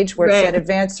search page where it said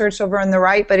advanced search over on the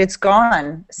right, but it's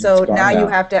gone. So It's gone now now. you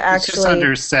have to It's just actually.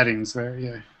 under settings there,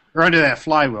 yeah. Or under that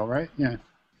flywheel, right? Yeah.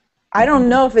 I don't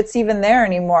know if it's even there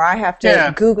anymore. I have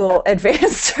to Google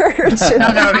advanced search.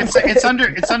 No, it's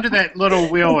under that little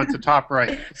wheel at the top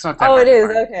right. It's not that. Oh, it is.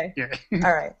 right. Okay. Yeah.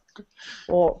 All right.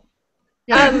 Well.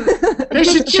 They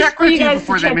should check with you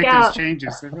before they make out. those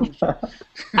changes. They really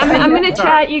I'm going to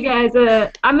chat you guys.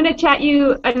 I'm going to chat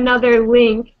you another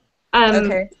link.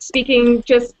 Speaking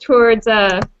just towards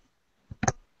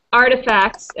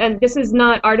artifacts, and this is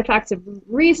not artifacts of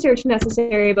research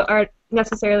necessarily, but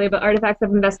artifacts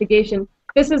of investigation.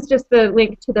 This is just the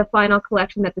link to the final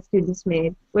collection that the students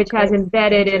made, which has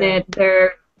embedded in it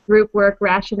their group work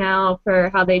rationale for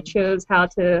how they chose how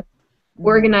to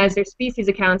organize their species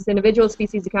accounts, individual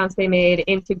species accounts they made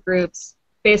into groups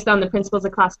based on the principles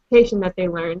of classification that they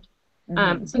learned.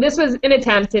 So this was an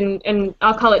attempt, and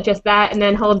I'll call it just that, and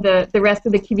then hold the rest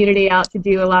of the community out to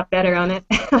do a lot better on it,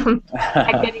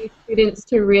 at getting students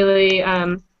to really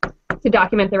to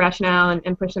document the rationale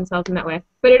and push themselves in that way.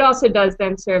 But it also does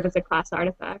then serve as a class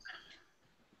artifact.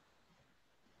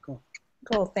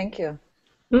 Cool. Thank you.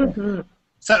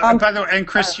 So, by the way, and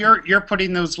Chris, you're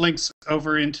putting those links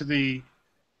over into the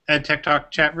EdTech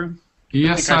Talk chat room?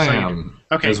 Yes, I am.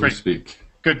 Okay, as great. we speak.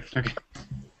 Good. Okay.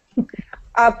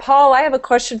 Paul, I have a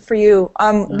question for you.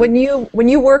 When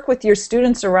you work with your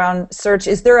students around search,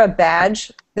 is there a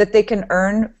badge that they can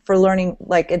earn for learning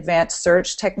like advanced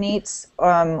search techniques,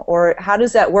 or how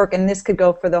does that work? And this could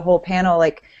go for the whole panel.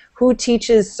 Like, who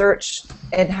teaches search,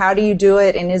 and how do you do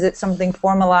it? And is it something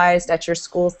formalized at your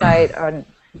school site?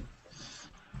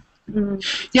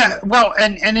 Yeah. Well,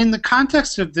 and in the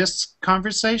context of this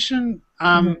conversation,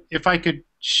 if I could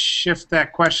shift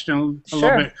that question a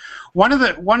little bit,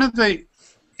 one of the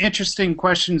interesting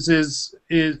questions is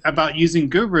about using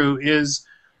Guru is,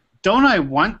 don't I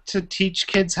want to teach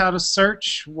kids how to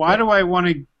search? Why do I want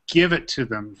to give it to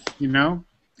them? You know?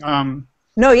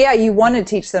 No, yeah, you want to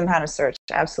teach them how to search,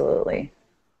 absolutely.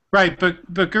 Right,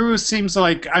 but Guru seems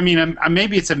like, I mean,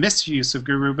 maybe it's a misuse of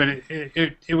Guru, but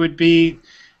it would be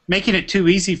making it too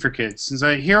easy for kids. It's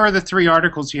like, here are the 3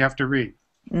 articles you have to read.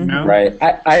 You know? Right.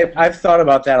 I've thought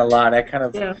about that a lot. I kind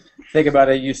of think about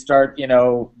it. You start,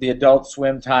 the adult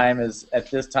swim time is at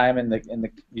this time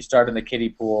you start in the kiddie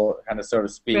pool, kind of so to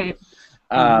speak.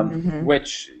 Right.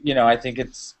 Which I think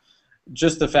it's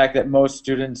just the fact that most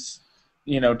students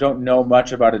don't know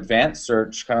much about advanced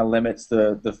search kind of limits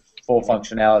the full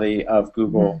functionality of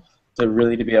Google to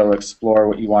be able to explore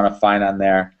what you want to find on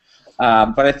there.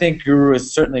 But I think Guru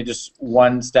is certainly just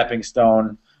one stepping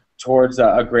stone towards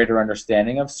a greater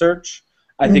understanding of search.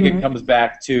 I think it comes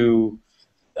back to,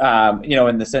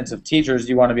 in the sense of teachers,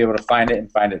 you want to be able to find it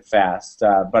and find it fast.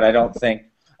 But I don't think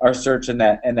our search in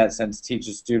that sense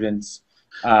teaches students,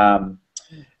 what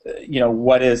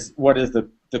is the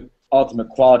ultimate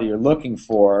quality you're looking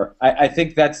for. I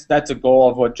think that's a goal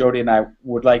of what Jody and I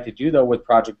would like to do, though, with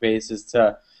Project Base, is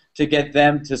to get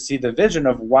them to see the vision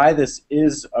of why this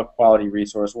is a quality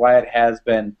resource, why it has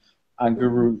been on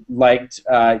Guru liked,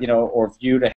 or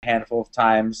viewed a handful of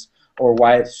times, or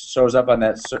why it shows up on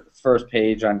that first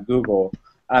page on Google,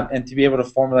 and to be able to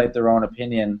formulate their own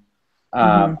opinion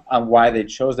on why they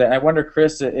chose that. And I wonder,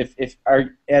 Chris,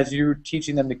 as you're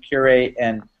teaching them to curate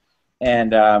and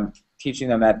teaching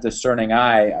them that discerning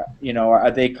eye,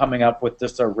 are they coming up with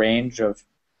just a range of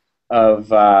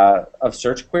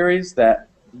search queries that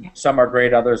some are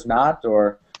great, others not,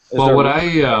 or? Well, what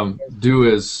I do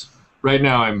is right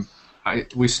now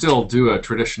we still do a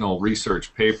traditional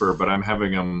research paper, but I'm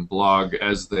having them blog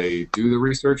as they do the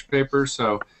research paper.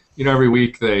 So, every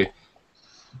week they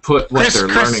put what they're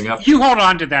learning up. You hold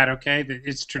on to that, okay?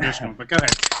 It's traditional, but go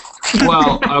ahead.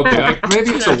 Well, okay,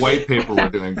 maybe it's a white paper we're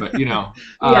doing, but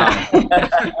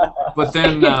but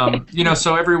then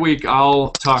so every week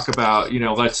I'll talk about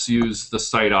let's use the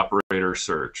site operator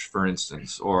search, for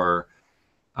instance, or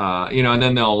and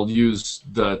then they'll use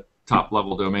the top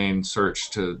level domain search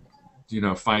to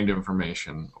find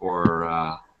information,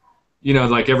 or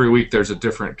like every week there's a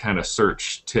different kind of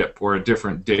search tip or a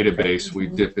different database we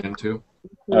dip into.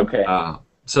 Okay.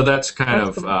 So that's kind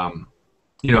of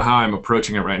how I'm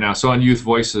approaching it right now. So on Youth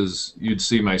Voices, you'd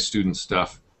see my student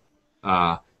stuff.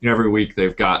 Every week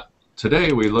they've got,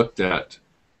 today we looked at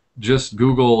just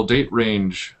Google date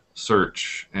range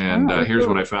search, and here's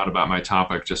what I found about my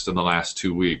topic just in the last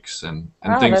 2 weeks, and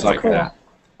things like that.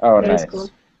 Oh, nice.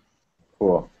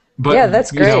 Cool. But, yeah,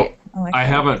 that's great. I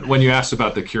haven't, when you asked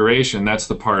about the curation, that's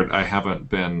the part I haven't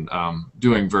been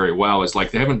doing very well, is like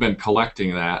they haven't been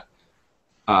collecting that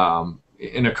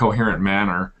in a coherent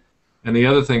manner. And the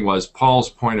other thing was Paul's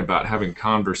point about having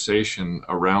conversation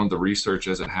around the research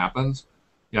as it happens.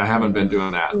 Yeah, I haven't been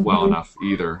doing that well enough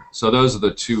either. So those are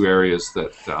the two areas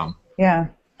that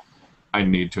I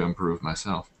need to improve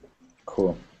myself.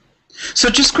 Cool. So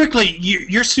just quickly,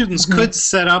 your students could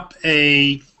set up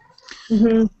a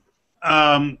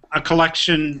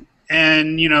collection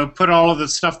and, you know, put all of the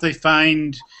stuff they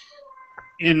find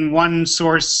in one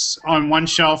source on one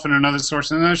shelf and another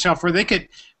source on another shelf, where they could.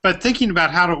 But thinking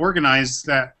about how to organize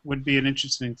that would be an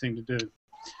interesting thing to do.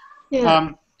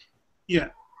 Yeah. Yeah.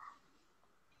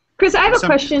 Chris, I have a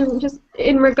question just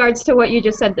in regards to what you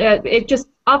just said. It just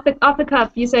off the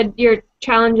cuff, you said your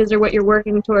challenges or what you're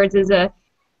working towards is a,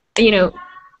 you know,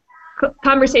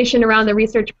 conversation around the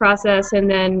research process, and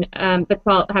then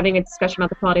having a discussion about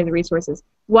the quality of the resources.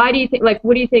 Why do you think? Like,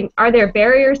 what do you think? Are there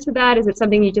barriers to that? Is it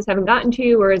something you just haven't gotten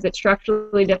to, or is it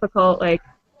structurally difficult? Like.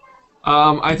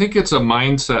 I think it's a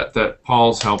mindset that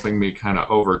Paul's helping me kind of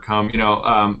overcome. You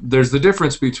know, there's the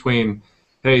difference between,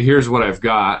 hey, here's what I've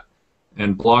got,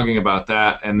 and blogging about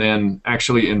that, and then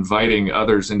actually inviting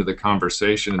others into the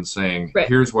conversation and saying,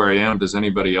 here's where I am, does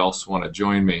anybody else want to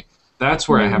join me? That's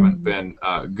where I haven't been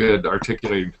good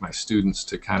articulating to my students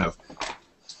to kind of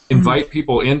invite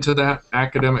people into that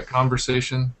academic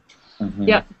conversation.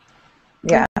 Yep.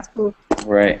 Yeah. That's cool.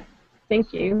 Right.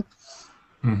 Thank you.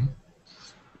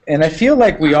 And I feel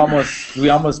like we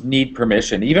almost need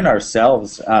permission, even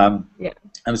ourselves. I'm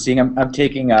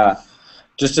taking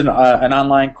just an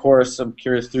online course. I'm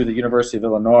curious through the University of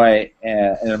Illinois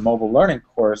in a mobile learning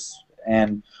course,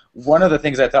 and one of the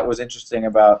things I thought was interesting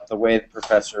about the way the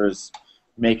professor is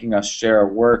making us share our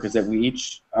work is that we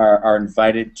each are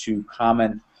invited to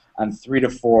comment on three or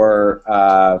four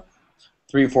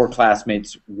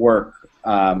classmates' work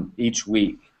each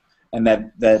week, and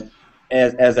that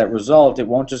as that result, it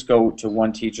won't just go to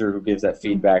one teacher who gives that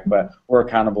feedback, but we're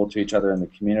accountable to each other in the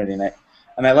community.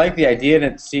 And I like the idea, and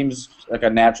it seems like a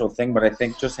natural thing, but I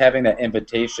think just having that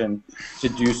invitation to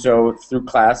do so through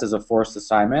class as a forced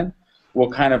assignment will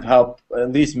kind of help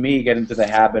at least me get into the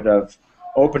habit of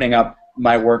opening up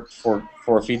my work for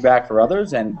feedback for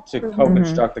others and to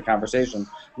co-construct the conversation.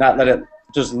 Not let it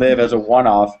just live as a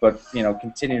one-off, but, you know,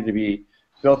 continue to be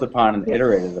built upon and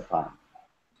iterated upon.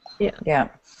 Yeah.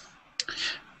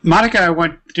 Monica, I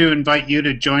want to invite you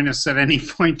to join us at any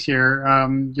point here.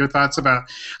 Your thoughts about,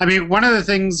 I mean, one of the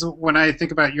things when I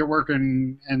think about your work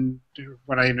and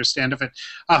what I understand of it,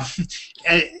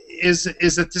 is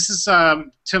that this is,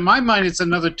 to my mind, it's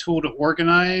another tool to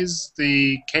organize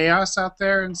the chaos out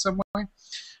there in some way.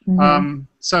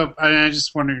 So I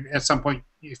just wondered at some point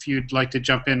if you'd like to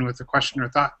jump in with a question or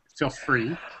thought, feel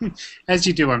free, as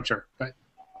you do, I'm sure. But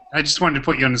I just wanted to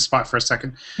put you on the spot for a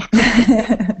second.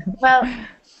 Well,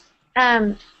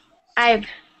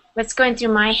 what's going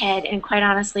through my head, and quite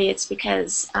honestly, it's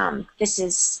because this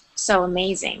is so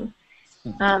amazing,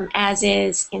 as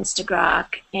is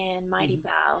Instagrok and Mighty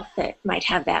Bow that might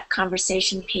have that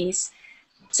conversation piece.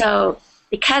 So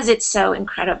because it's so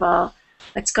incredible,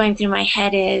 what's going through my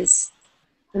head is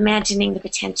imagining the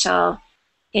potential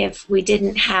if we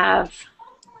didn't have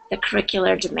the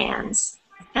curricular demands.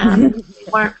 We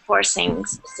weren't forcing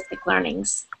specific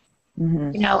learnings,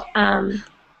 you know, and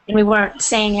we weren't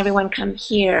saying everyone come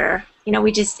here. You know,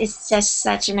 it's just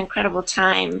such an incredible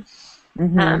time.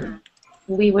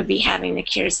 We would be having the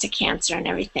cures to cancer and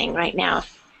everything right now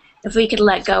if we could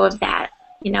let go of that,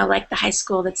 you know, like the high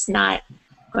school that's not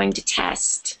going to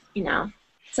test, you know.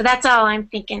 So that's all I'm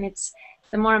thinking. It's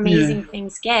the more amazing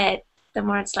things get, the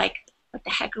more it's like, what the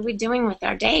heck are we doing with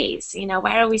our days? You know,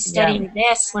 why are we studying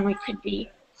this when we could be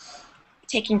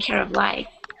taking care of life?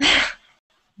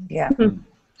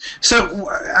 So,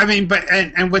 I mean, but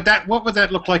and with that, what would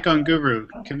that look like on Guru?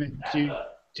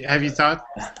 Have you thought?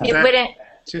 It wouldn't.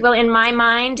 Well, in my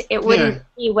mind, it wouldn't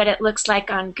be what it looks like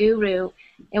on Guru.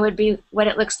 It would be what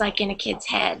it looks like in a kid's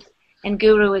head, and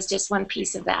Guru is just one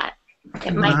piece of that.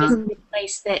 It might just be a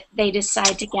place that they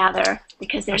decide to gather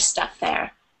because there's stuff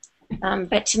there.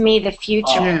 But to me, the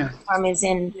future form is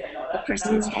in the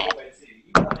person's head,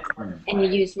 and you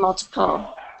use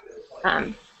multiple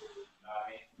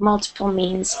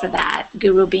means for that,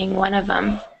 Guru being one of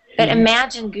them. But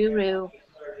imagine Guru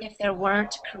if there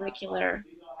weren't curricular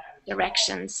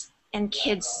directions and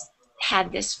kids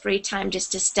had this free time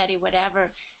just to study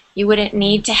whatever. You wouldn't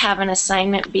need to have an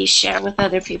assignment be shared with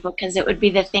other people because it would be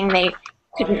the thing they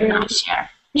couldn't not share.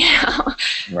 You know?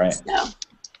 Right. So.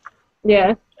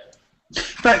 Yeah.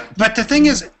 But the thing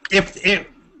is,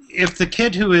 if the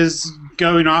kid who is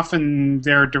going off in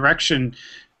their direction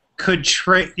could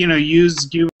use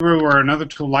Guru or another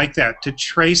tool like that to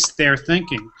trace their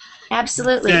thinking,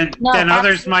 absolutely, then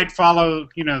others might follow,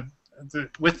 you know,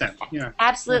 with them. Yeah.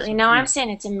 Absolutely. No, I'm saying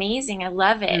it's amazing. I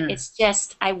love it. It's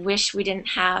just I wish we didn't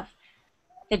have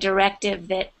the directive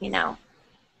that,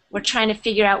 we're trying to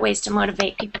figure out ways to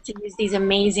motivate people to use these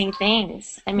amazing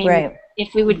things. I mean,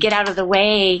 if we would get out of the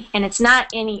way, and it's not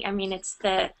any, it's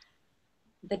the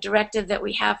directive that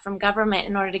we have from government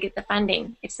in order to get the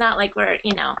funding. It's not like we're,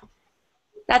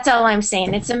 that's all I'm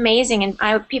saying. It's amazing,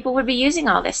 and people would be using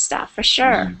all this stuff for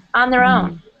sure on their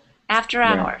own after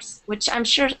hours, which I'm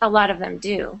sure a lot of them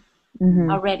do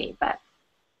already. But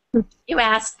you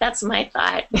asked, that's my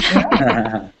thought.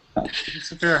 It's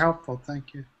very helpful.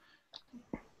 Thank you.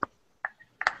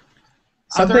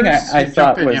 Something I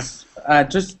thought was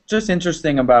just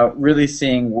interesting about really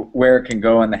seeing where it can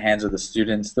go in the hands of the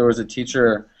students. There was a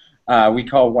teacher we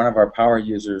call one of our power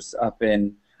users up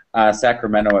in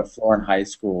Sacramento at Florin High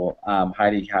School,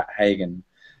 Heidi Hagen,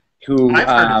 who I've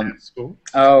heard of that school.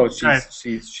 Oh,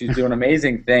 she's doing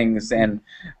amazing things, and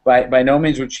by no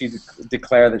means would she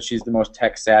declare that she's the most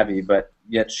tech savvy, but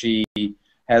yet she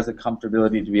has the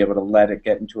comfortability to be able to let it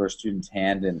get into her students'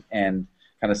 hand and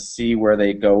kind of see where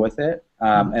they go with it,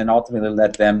 and ultimately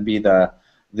let them be the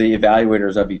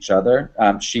evaluators of each other.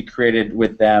 She created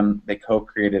with them, they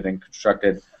co-created and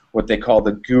constructed what they call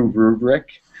the Gooru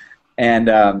rubric, and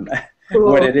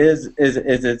cool. What it is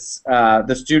it's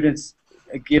the students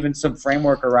given some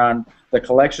framework around the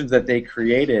collections that they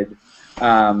created.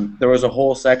 There was a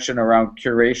whole section around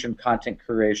curation, content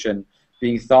curation,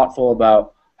 being thoughtful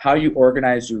about how you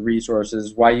organize your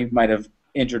resources, why you might have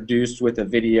introduced with a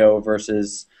video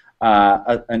versus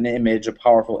an image, a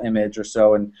powerful image or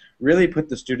so, and really put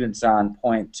the students on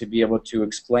point to be able to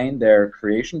explain their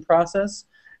creation process.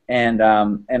 And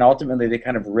ultimately they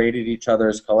kind of rated each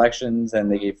other's collections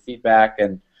and they gave feedback,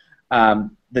 and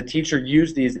the teacher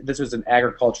used these. This was an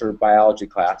agriculture biology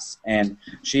class, and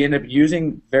she ended up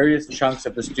using various chunks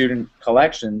of the student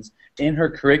collections in her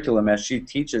curriculum as she's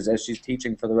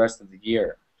teaching for the rest of the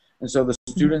year. And so the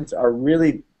students are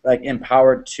really like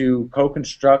empowered to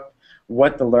co-construct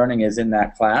what the learning is in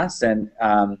that class. And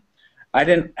I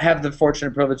didn't have the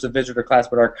fortunate privilege to visit her class,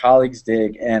 but our colleagues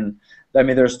did. And I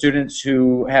mean, there are students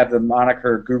who have the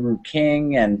moniker Guru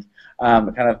King and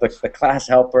kind of the class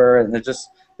helper, and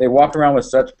they walk around with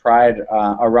such pride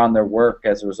around their work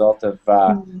as a result of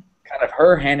kind of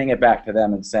her handing it back to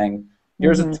them and saying,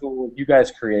 here's a tool, you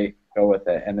guys create, go with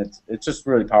it. And it's just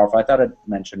really powerful. I thought I'd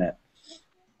mention it.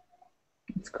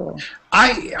 It's cool.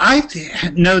 I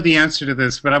know the answer to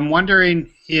this, but I'm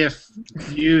wondering if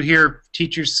you hear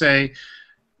teachers say,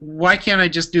 why can't I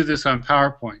just do this on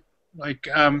PowerPoint? Like,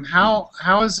 how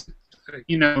is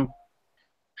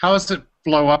it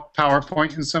blow up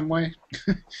PowerPoint in some way?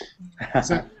 Is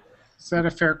that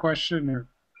a fair question? Or?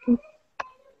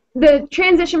 The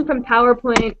transition from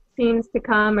PowerPoint seems to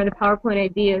come, or the PowerPoint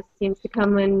idea seems to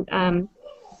come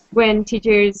when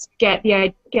teachers get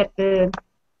the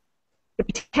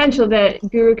potential that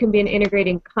Guru can be an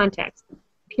integrating context,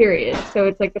 period. So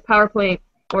it's like the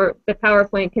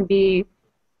PowerPoint can be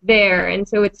there, and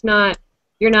so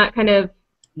you're not kind of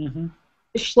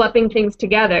schlepping things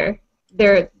together.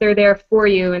 They're there for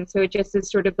you, and so it just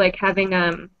is sort of like having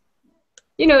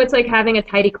it's like having a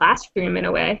tidy classroom in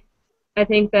a way. I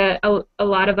think that a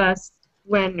lot of us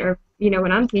when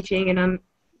I'm teaching, and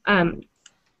I'm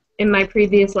in my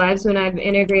previous lives when I've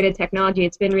integrated technology,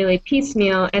 it's been really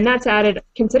piecemeal, and that's added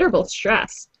considerable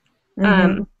stress.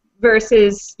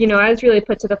 Versus, I was really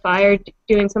put to the fire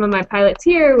doing some of my pilots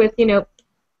here with,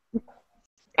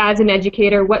 as an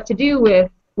educator, what to do with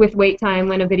wait time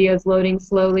when a video is loading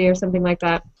slowly or something like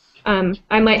that.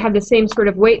 I might have the same sort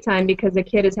of wait time because a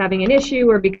kid is having an issue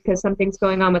or because something's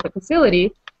going on with the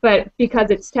facility, but because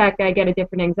it's tech, I get a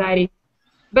different anxiety.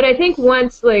 But I think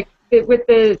once, with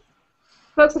the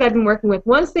folks that I've been working with,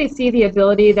 once they see the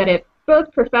ability that it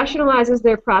both professionalizes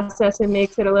their process and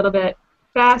makes it a little bit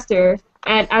faster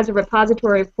and as a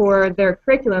repository for their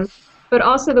curriculum, but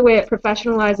also the way it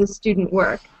professionalizes student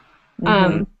work.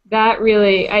 That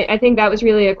really, I think that was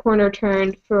really a corner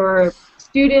turn for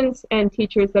students and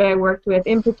teachers that I worked with,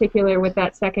 in particular with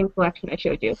that second collection I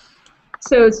showed you.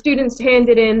 So students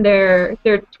handed in their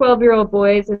 12-year-old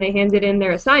boys, and they handed in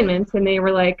their assignments, and they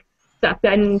were like, stuffed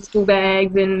in school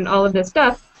bags and all of this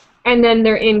stuff, and then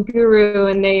they're in Guru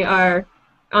and they are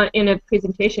in a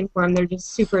presentation form. They're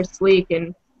just super sleek,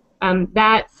 and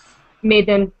that made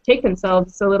them take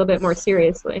themselves a little bit more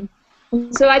seriously.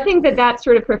 So I think that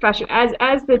sort of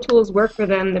as the tools work for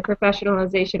them, the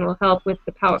professionalization will help with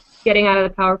the getting out of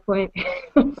the PowerPoint.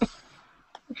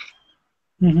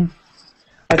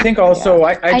 I think also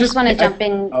I just want to jump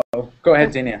in. Oh, go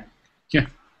ahead, Dania. Yeah.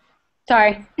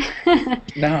 Sorry.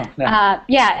 No.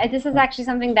 Yeah, this is actually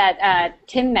something that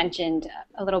Tim mentioned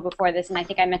a little before this, and I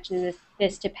think I mentioned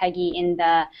this to Peggy in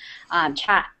the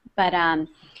chat. But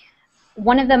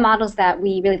one of the models that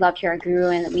we really love here at Guru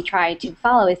and that we try to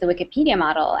follow is the Wikipedia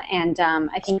model. And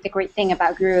I think the great thing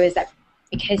about Guru is that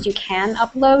because you can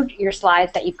upload your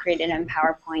slides that you've created in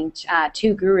PowerPoint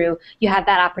to Guru, you have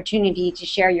that opportunity to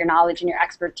share your knowledge and your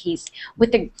expertise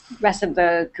with the rest of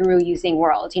the Guru using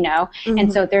world, you know? Mm-hmm.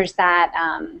 And so there's that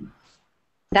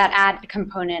that add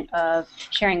component of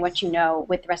sharing what you know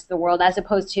with the rest of the world, as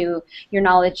opposed to your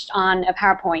knowledge on a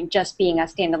PowerPoint just being a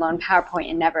standalone PowerPoint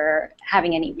and never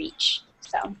having any reach.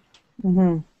 So.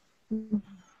 Mm-hmm.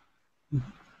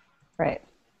 Right.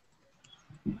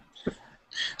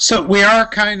 So we are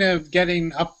kind of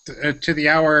getting up to the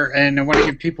hour, and I want to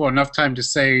give people enough time to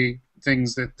say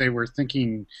things that they were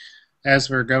thinking as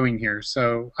we're going here.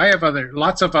 So I have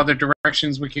lots of other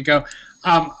directions we could go.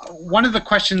 One of the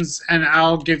questions, and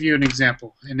I'll give you an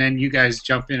example, and then you guys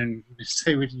jump in and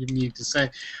say what you need to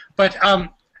say. But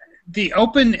the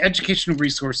open educational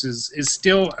resources is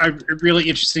still a really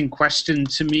interesting question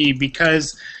to me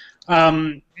because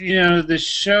you know, the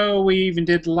show we even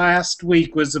did last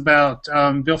week was about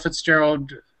Bill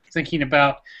Fitzgerald thinking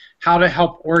about how to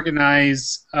help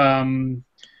organize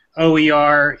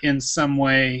OER in some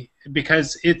way,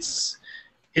 because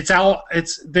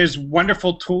there's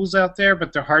wonderful tools out there,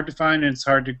 but they're hard to find and it's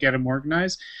hard to get them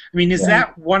organized. I mean, is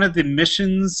that one of the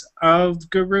missions of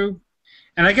Guru?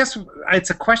 And I guess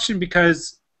it's a question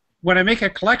because when I make a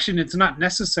collection, it's not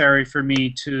necessary for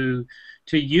me to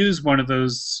use one of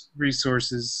those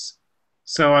resources.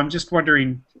 So I'm just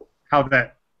wondering how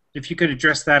that, if you could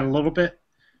address that a little bit.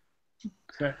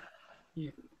 Yeah.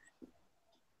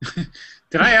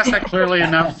 Did I ask that clearly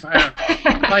enough?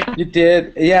 You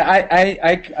did. Yeah,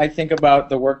 I think about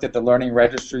the work that the Learning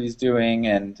Registry is doing,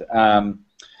 and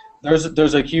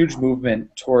there's a huge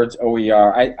movement towards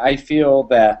OER. I feel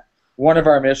that one of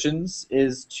our missions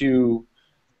is to,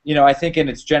 you know, I think in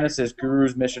its genesis,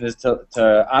 Guru's mission is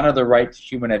to honor the right to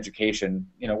human education.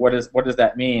 You know, what does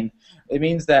that mean? It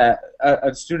means that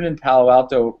a student in Palo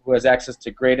Alto who has access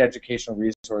to great educational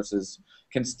resources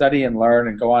can study and learn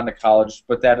and go on to college,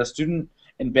 but that a student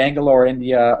in Bangalore,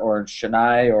 India, or in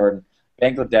Chennai, or in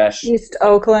Bangladesh, East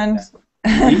Oakland,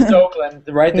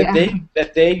 right?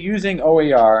 That they using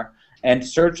OER and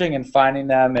searching and finding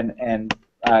them and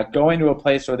going to a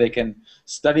place where they can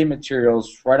study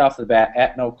materials right off the bat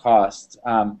at no cost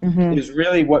is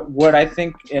really what I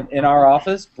think in our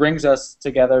office brings us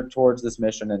together towards this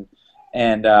mission,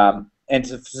 and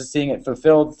to seeing it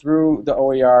fulfilled through the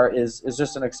OER is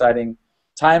just an exciting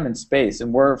time and space,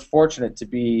 and we're fortunate to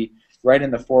be right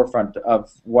in the forefront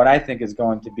of what I think is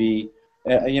going to be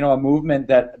a movement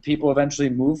that people eventually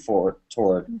move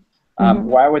toward.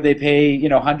 Why would they pay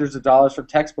hundreds of dollars for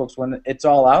textbooks when it's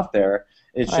all out there?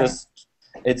 It's just,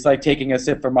 it's like taking a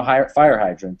sip from a fire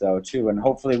hydrant, though, too. And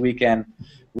hopefully we can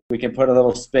put a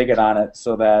little spigot on it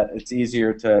so that it's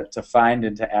easier to find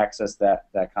and to access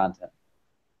that content.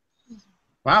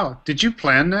 Wow, did you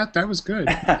plan that? That was good.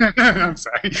 I'm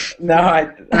sorry.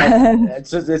 No,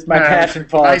 it's my passion,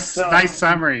 Paul. Nice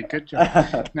summary. Good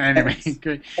job. Anyway,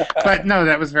 good. But no,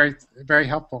 that was very, very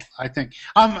helpful, I think.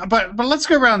 But let's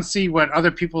go around and see what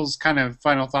other people's kind of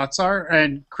final thoughts are.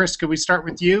 And Chris, could we start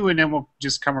with you, and then we'll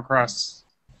just come across.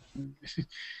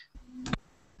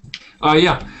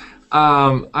 Yeah.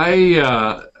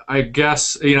 I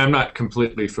guess I'm not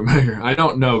completely familiar. I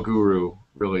don't know Guru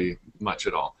really much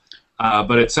at all.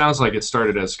 But it sounds like it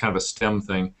started as kind of a STEM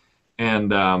thing, and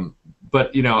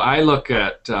but I look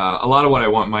at a lot of what I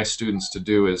want my students to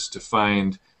do is to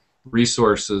find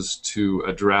resources to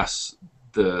address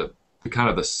the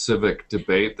kind of the civic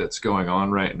debate that's going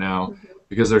on right now,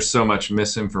 because there's so much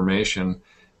misinformation.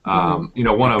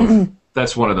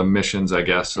 That's one of the missions, I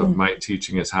guess, of my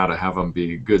teaching is how to have them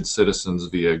be good citizens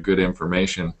via good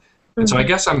information, and so I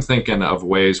guess I'm thinking of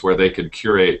ways where they could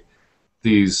curate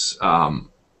these.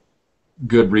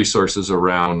 Good resources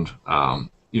around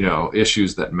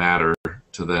issues that matter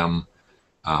to them.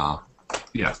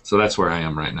 So that's where I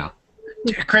am right now.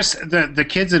 Chris, the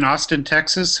kids in Austin,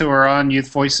 Texas, who are on Youth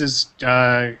Voices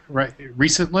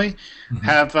recently,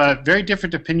 have very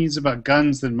different opinions about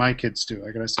guns than my kids do,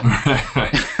 I gotta say.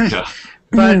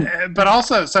 But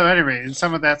also, so anyway, and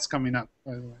some of that's coming up,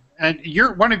 by the way. And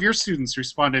one of your students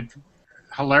responded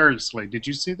hilariously. Did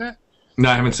you see that?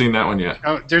 No, I haven't seen that one yet.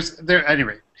 Oh,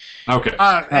 anyway. Okay.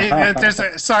 There's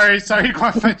a sorry.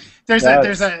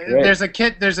 There's a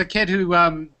kid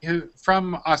who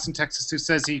from Austin, Texas, who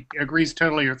says he agrees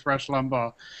totally with Rush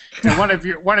Limbaugh. And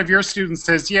one of your students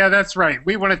says, "Yeah, that's right.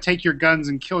 We want to take your guns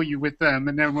and kill you with them."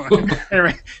 And then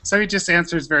anyway, so he just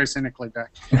answers very cynically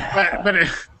back. But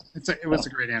it was a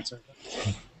great answer.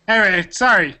 Anyway,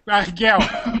 sorry, Gail.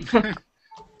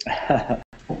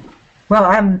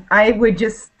 Well, I would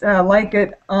just like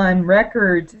it on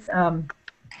record,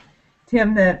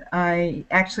 Tim, that I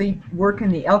actually work in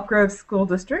the Elk Grove School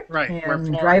District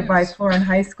and drive by Florin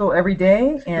High School every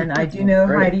day, and I do know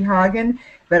Heidi Hagen,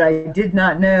 but I did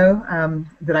not know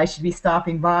that I should be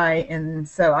stopping by, and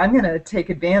so I'm going to take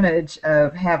advantage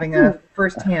of having a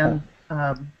first-hand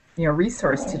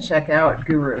resource to check out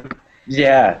Guru.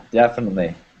 Yeah,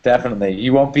 definitely.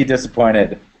 You won't be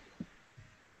disappointed.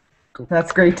 Cool.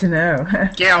 That's great to know.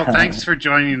 Gail, thanks for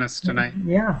joining us tonight.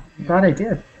 Yeah, glad I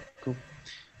did. Cool.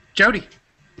 Jody.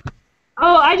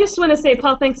 Oh, I just want to say,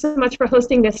 Paul, thanks so much for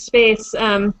hosting this space.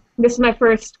 This is my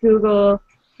first Google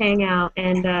Hangout,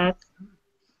 and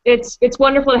it's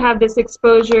wonderful to have this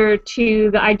exposure to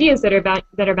the ideas that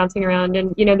are bouncing around.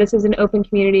 And this is an open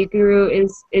community. Guru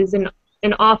is an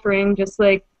offering, just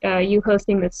like you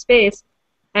hosting this space.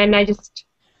 And I just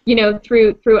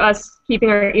through us keeping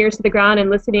our ears to the ground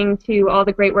and listening to all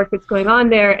the great work that's going on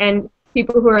there, and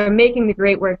people who are making the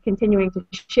great work continuing to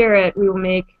share it, we will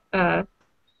make,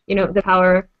 the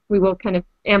power, we will kind of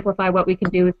amplify what we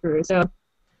can do with Guru. So.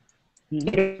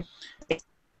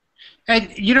 And,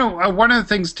 one of the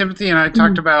things Timothy and I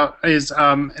talked about is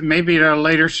maybe at a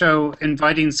later show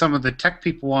inviting some of the tech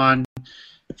people on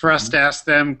for us to ask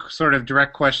them sort of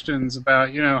direct questions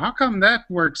about, how come that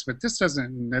works, but this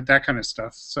doesn't, that kind of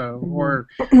stuff. So, or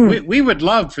we would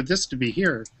love for this to be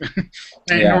here,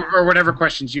 or whatever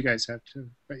questions you guys have too.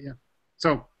 But yeah,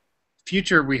 so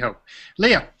future we hope.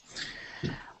 Leah.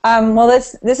 Well,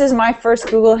 this is my first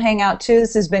Google Hangout too.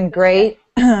 This has been great.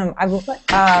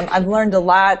 I've learned a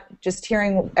lot just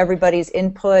hearing everybody's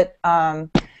input.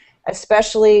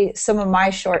 Especially some of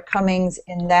my shortcomings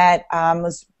in that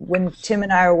was when Tim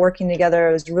and I were working together,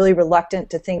 I was really reluctant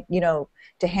to think,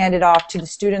 to hand it off to the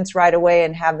students right away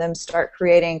and have them start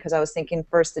creating, because I was thinking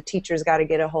first the teachers got to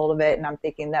get a hold of it, and I'm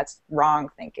thinking that's wrong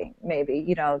thinking,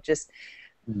 maybe, just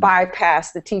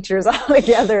bypass the teachers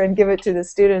altogether and give it to the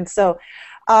students. So,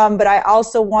 but I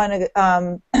also want to,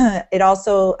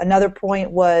 another point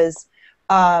was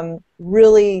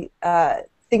really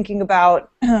thinking about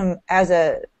as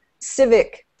a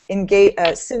civic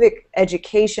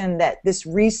education, that this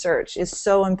research is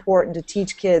so important to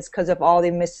teach kids because of all the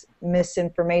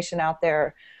misinformation out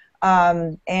there,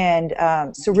 so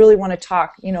really want to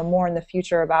talk more in the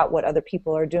future about what other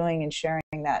people are doing and sharing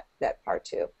that part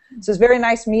too. So it's very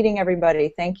nice meeting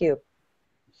everybody. Thank you.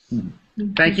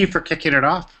 Thank you for kicking it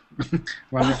off.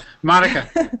 Well, Monica,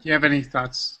 do you have any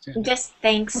thoughts? Just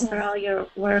thanks for all your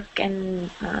work and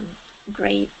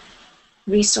great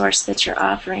resource that you're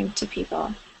offering to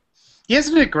people. Yeah,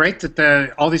 isn't it great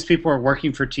that all these people are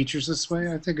working for teachers this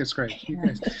way? I think it's great.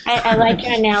 I like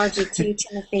your analogy too,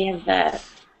 Timothy, of the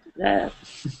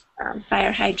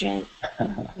fire hydrant.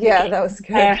 Yeah, that was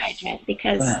good. Fire hydrant,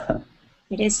 because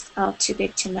it is all too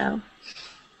big to know.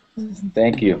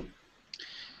 Thank you.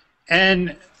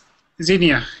 And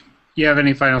Xenia, you have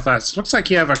any final thoughts? Looks like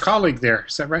you have a colleague there.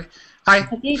 Is that right? Hi.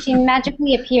 I do. She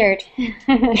magically appeared.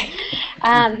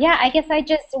 Yeah, I guess I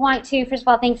just want to, first of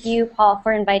all, thank you, Paul,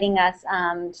 for inviting us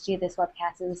to do this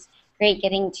webcast. It was great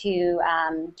getting to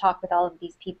talk with all of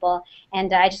these people.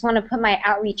 And I just want to put my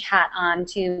outreach hat on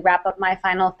to wrap up my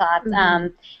final thoughts.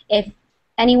 If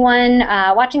anyone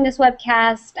watching this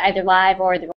webcast, either live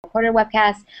or the recorded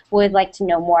webcast, would like to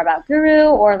know more about Guru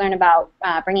or learn about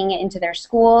bringing it into their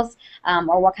schools,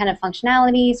 or what kind of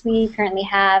functionalities we currently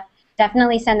have,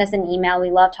 definitely send us an email. We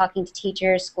love talking to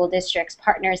teachers, school districts,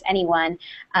 partners, anyone.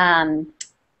 My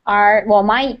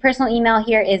personal email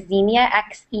here is Xenia,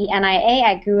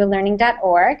 Xenia,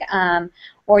 @gurulearning.org.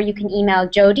 Or you can email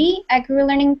Jody at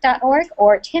gurulearning.org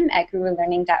or Tim at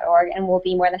gurulearning.org, and we'll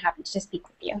be more than happy to speak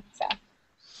with you. So.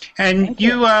 And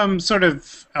you sort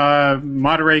of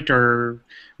moderate or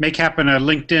make happen a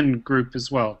LinkedIn group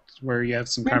as well, where you have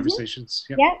some conversations.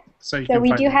 Yep. Yeah. So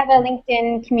we do have a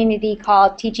LinkedIn community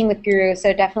called Teaching with Guru,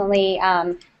 so definitely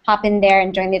hop in there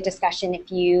and join the discussion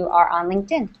if you are on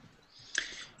LinkedIn.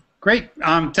 Great.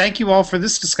 Thank you all for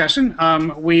this discussion.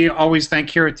 We always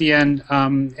thank here at the end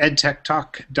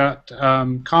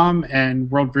edtechtalk.com and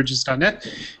worldbridges.net,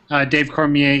 Dave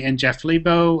Cormier and Jeff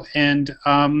Lebo. And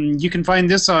you can find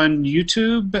this on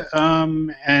YouTube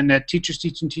and at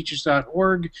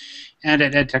teachersteachingteachers.org and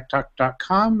at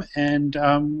edtechtalk.com. And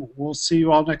we'll see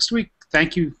you all next week.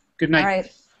 Thank you. Good night. All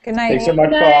right. Good night. Thanks so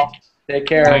much, Paul. Take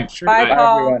care. Thanks. Bye, Bye,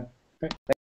 Paul. everyone.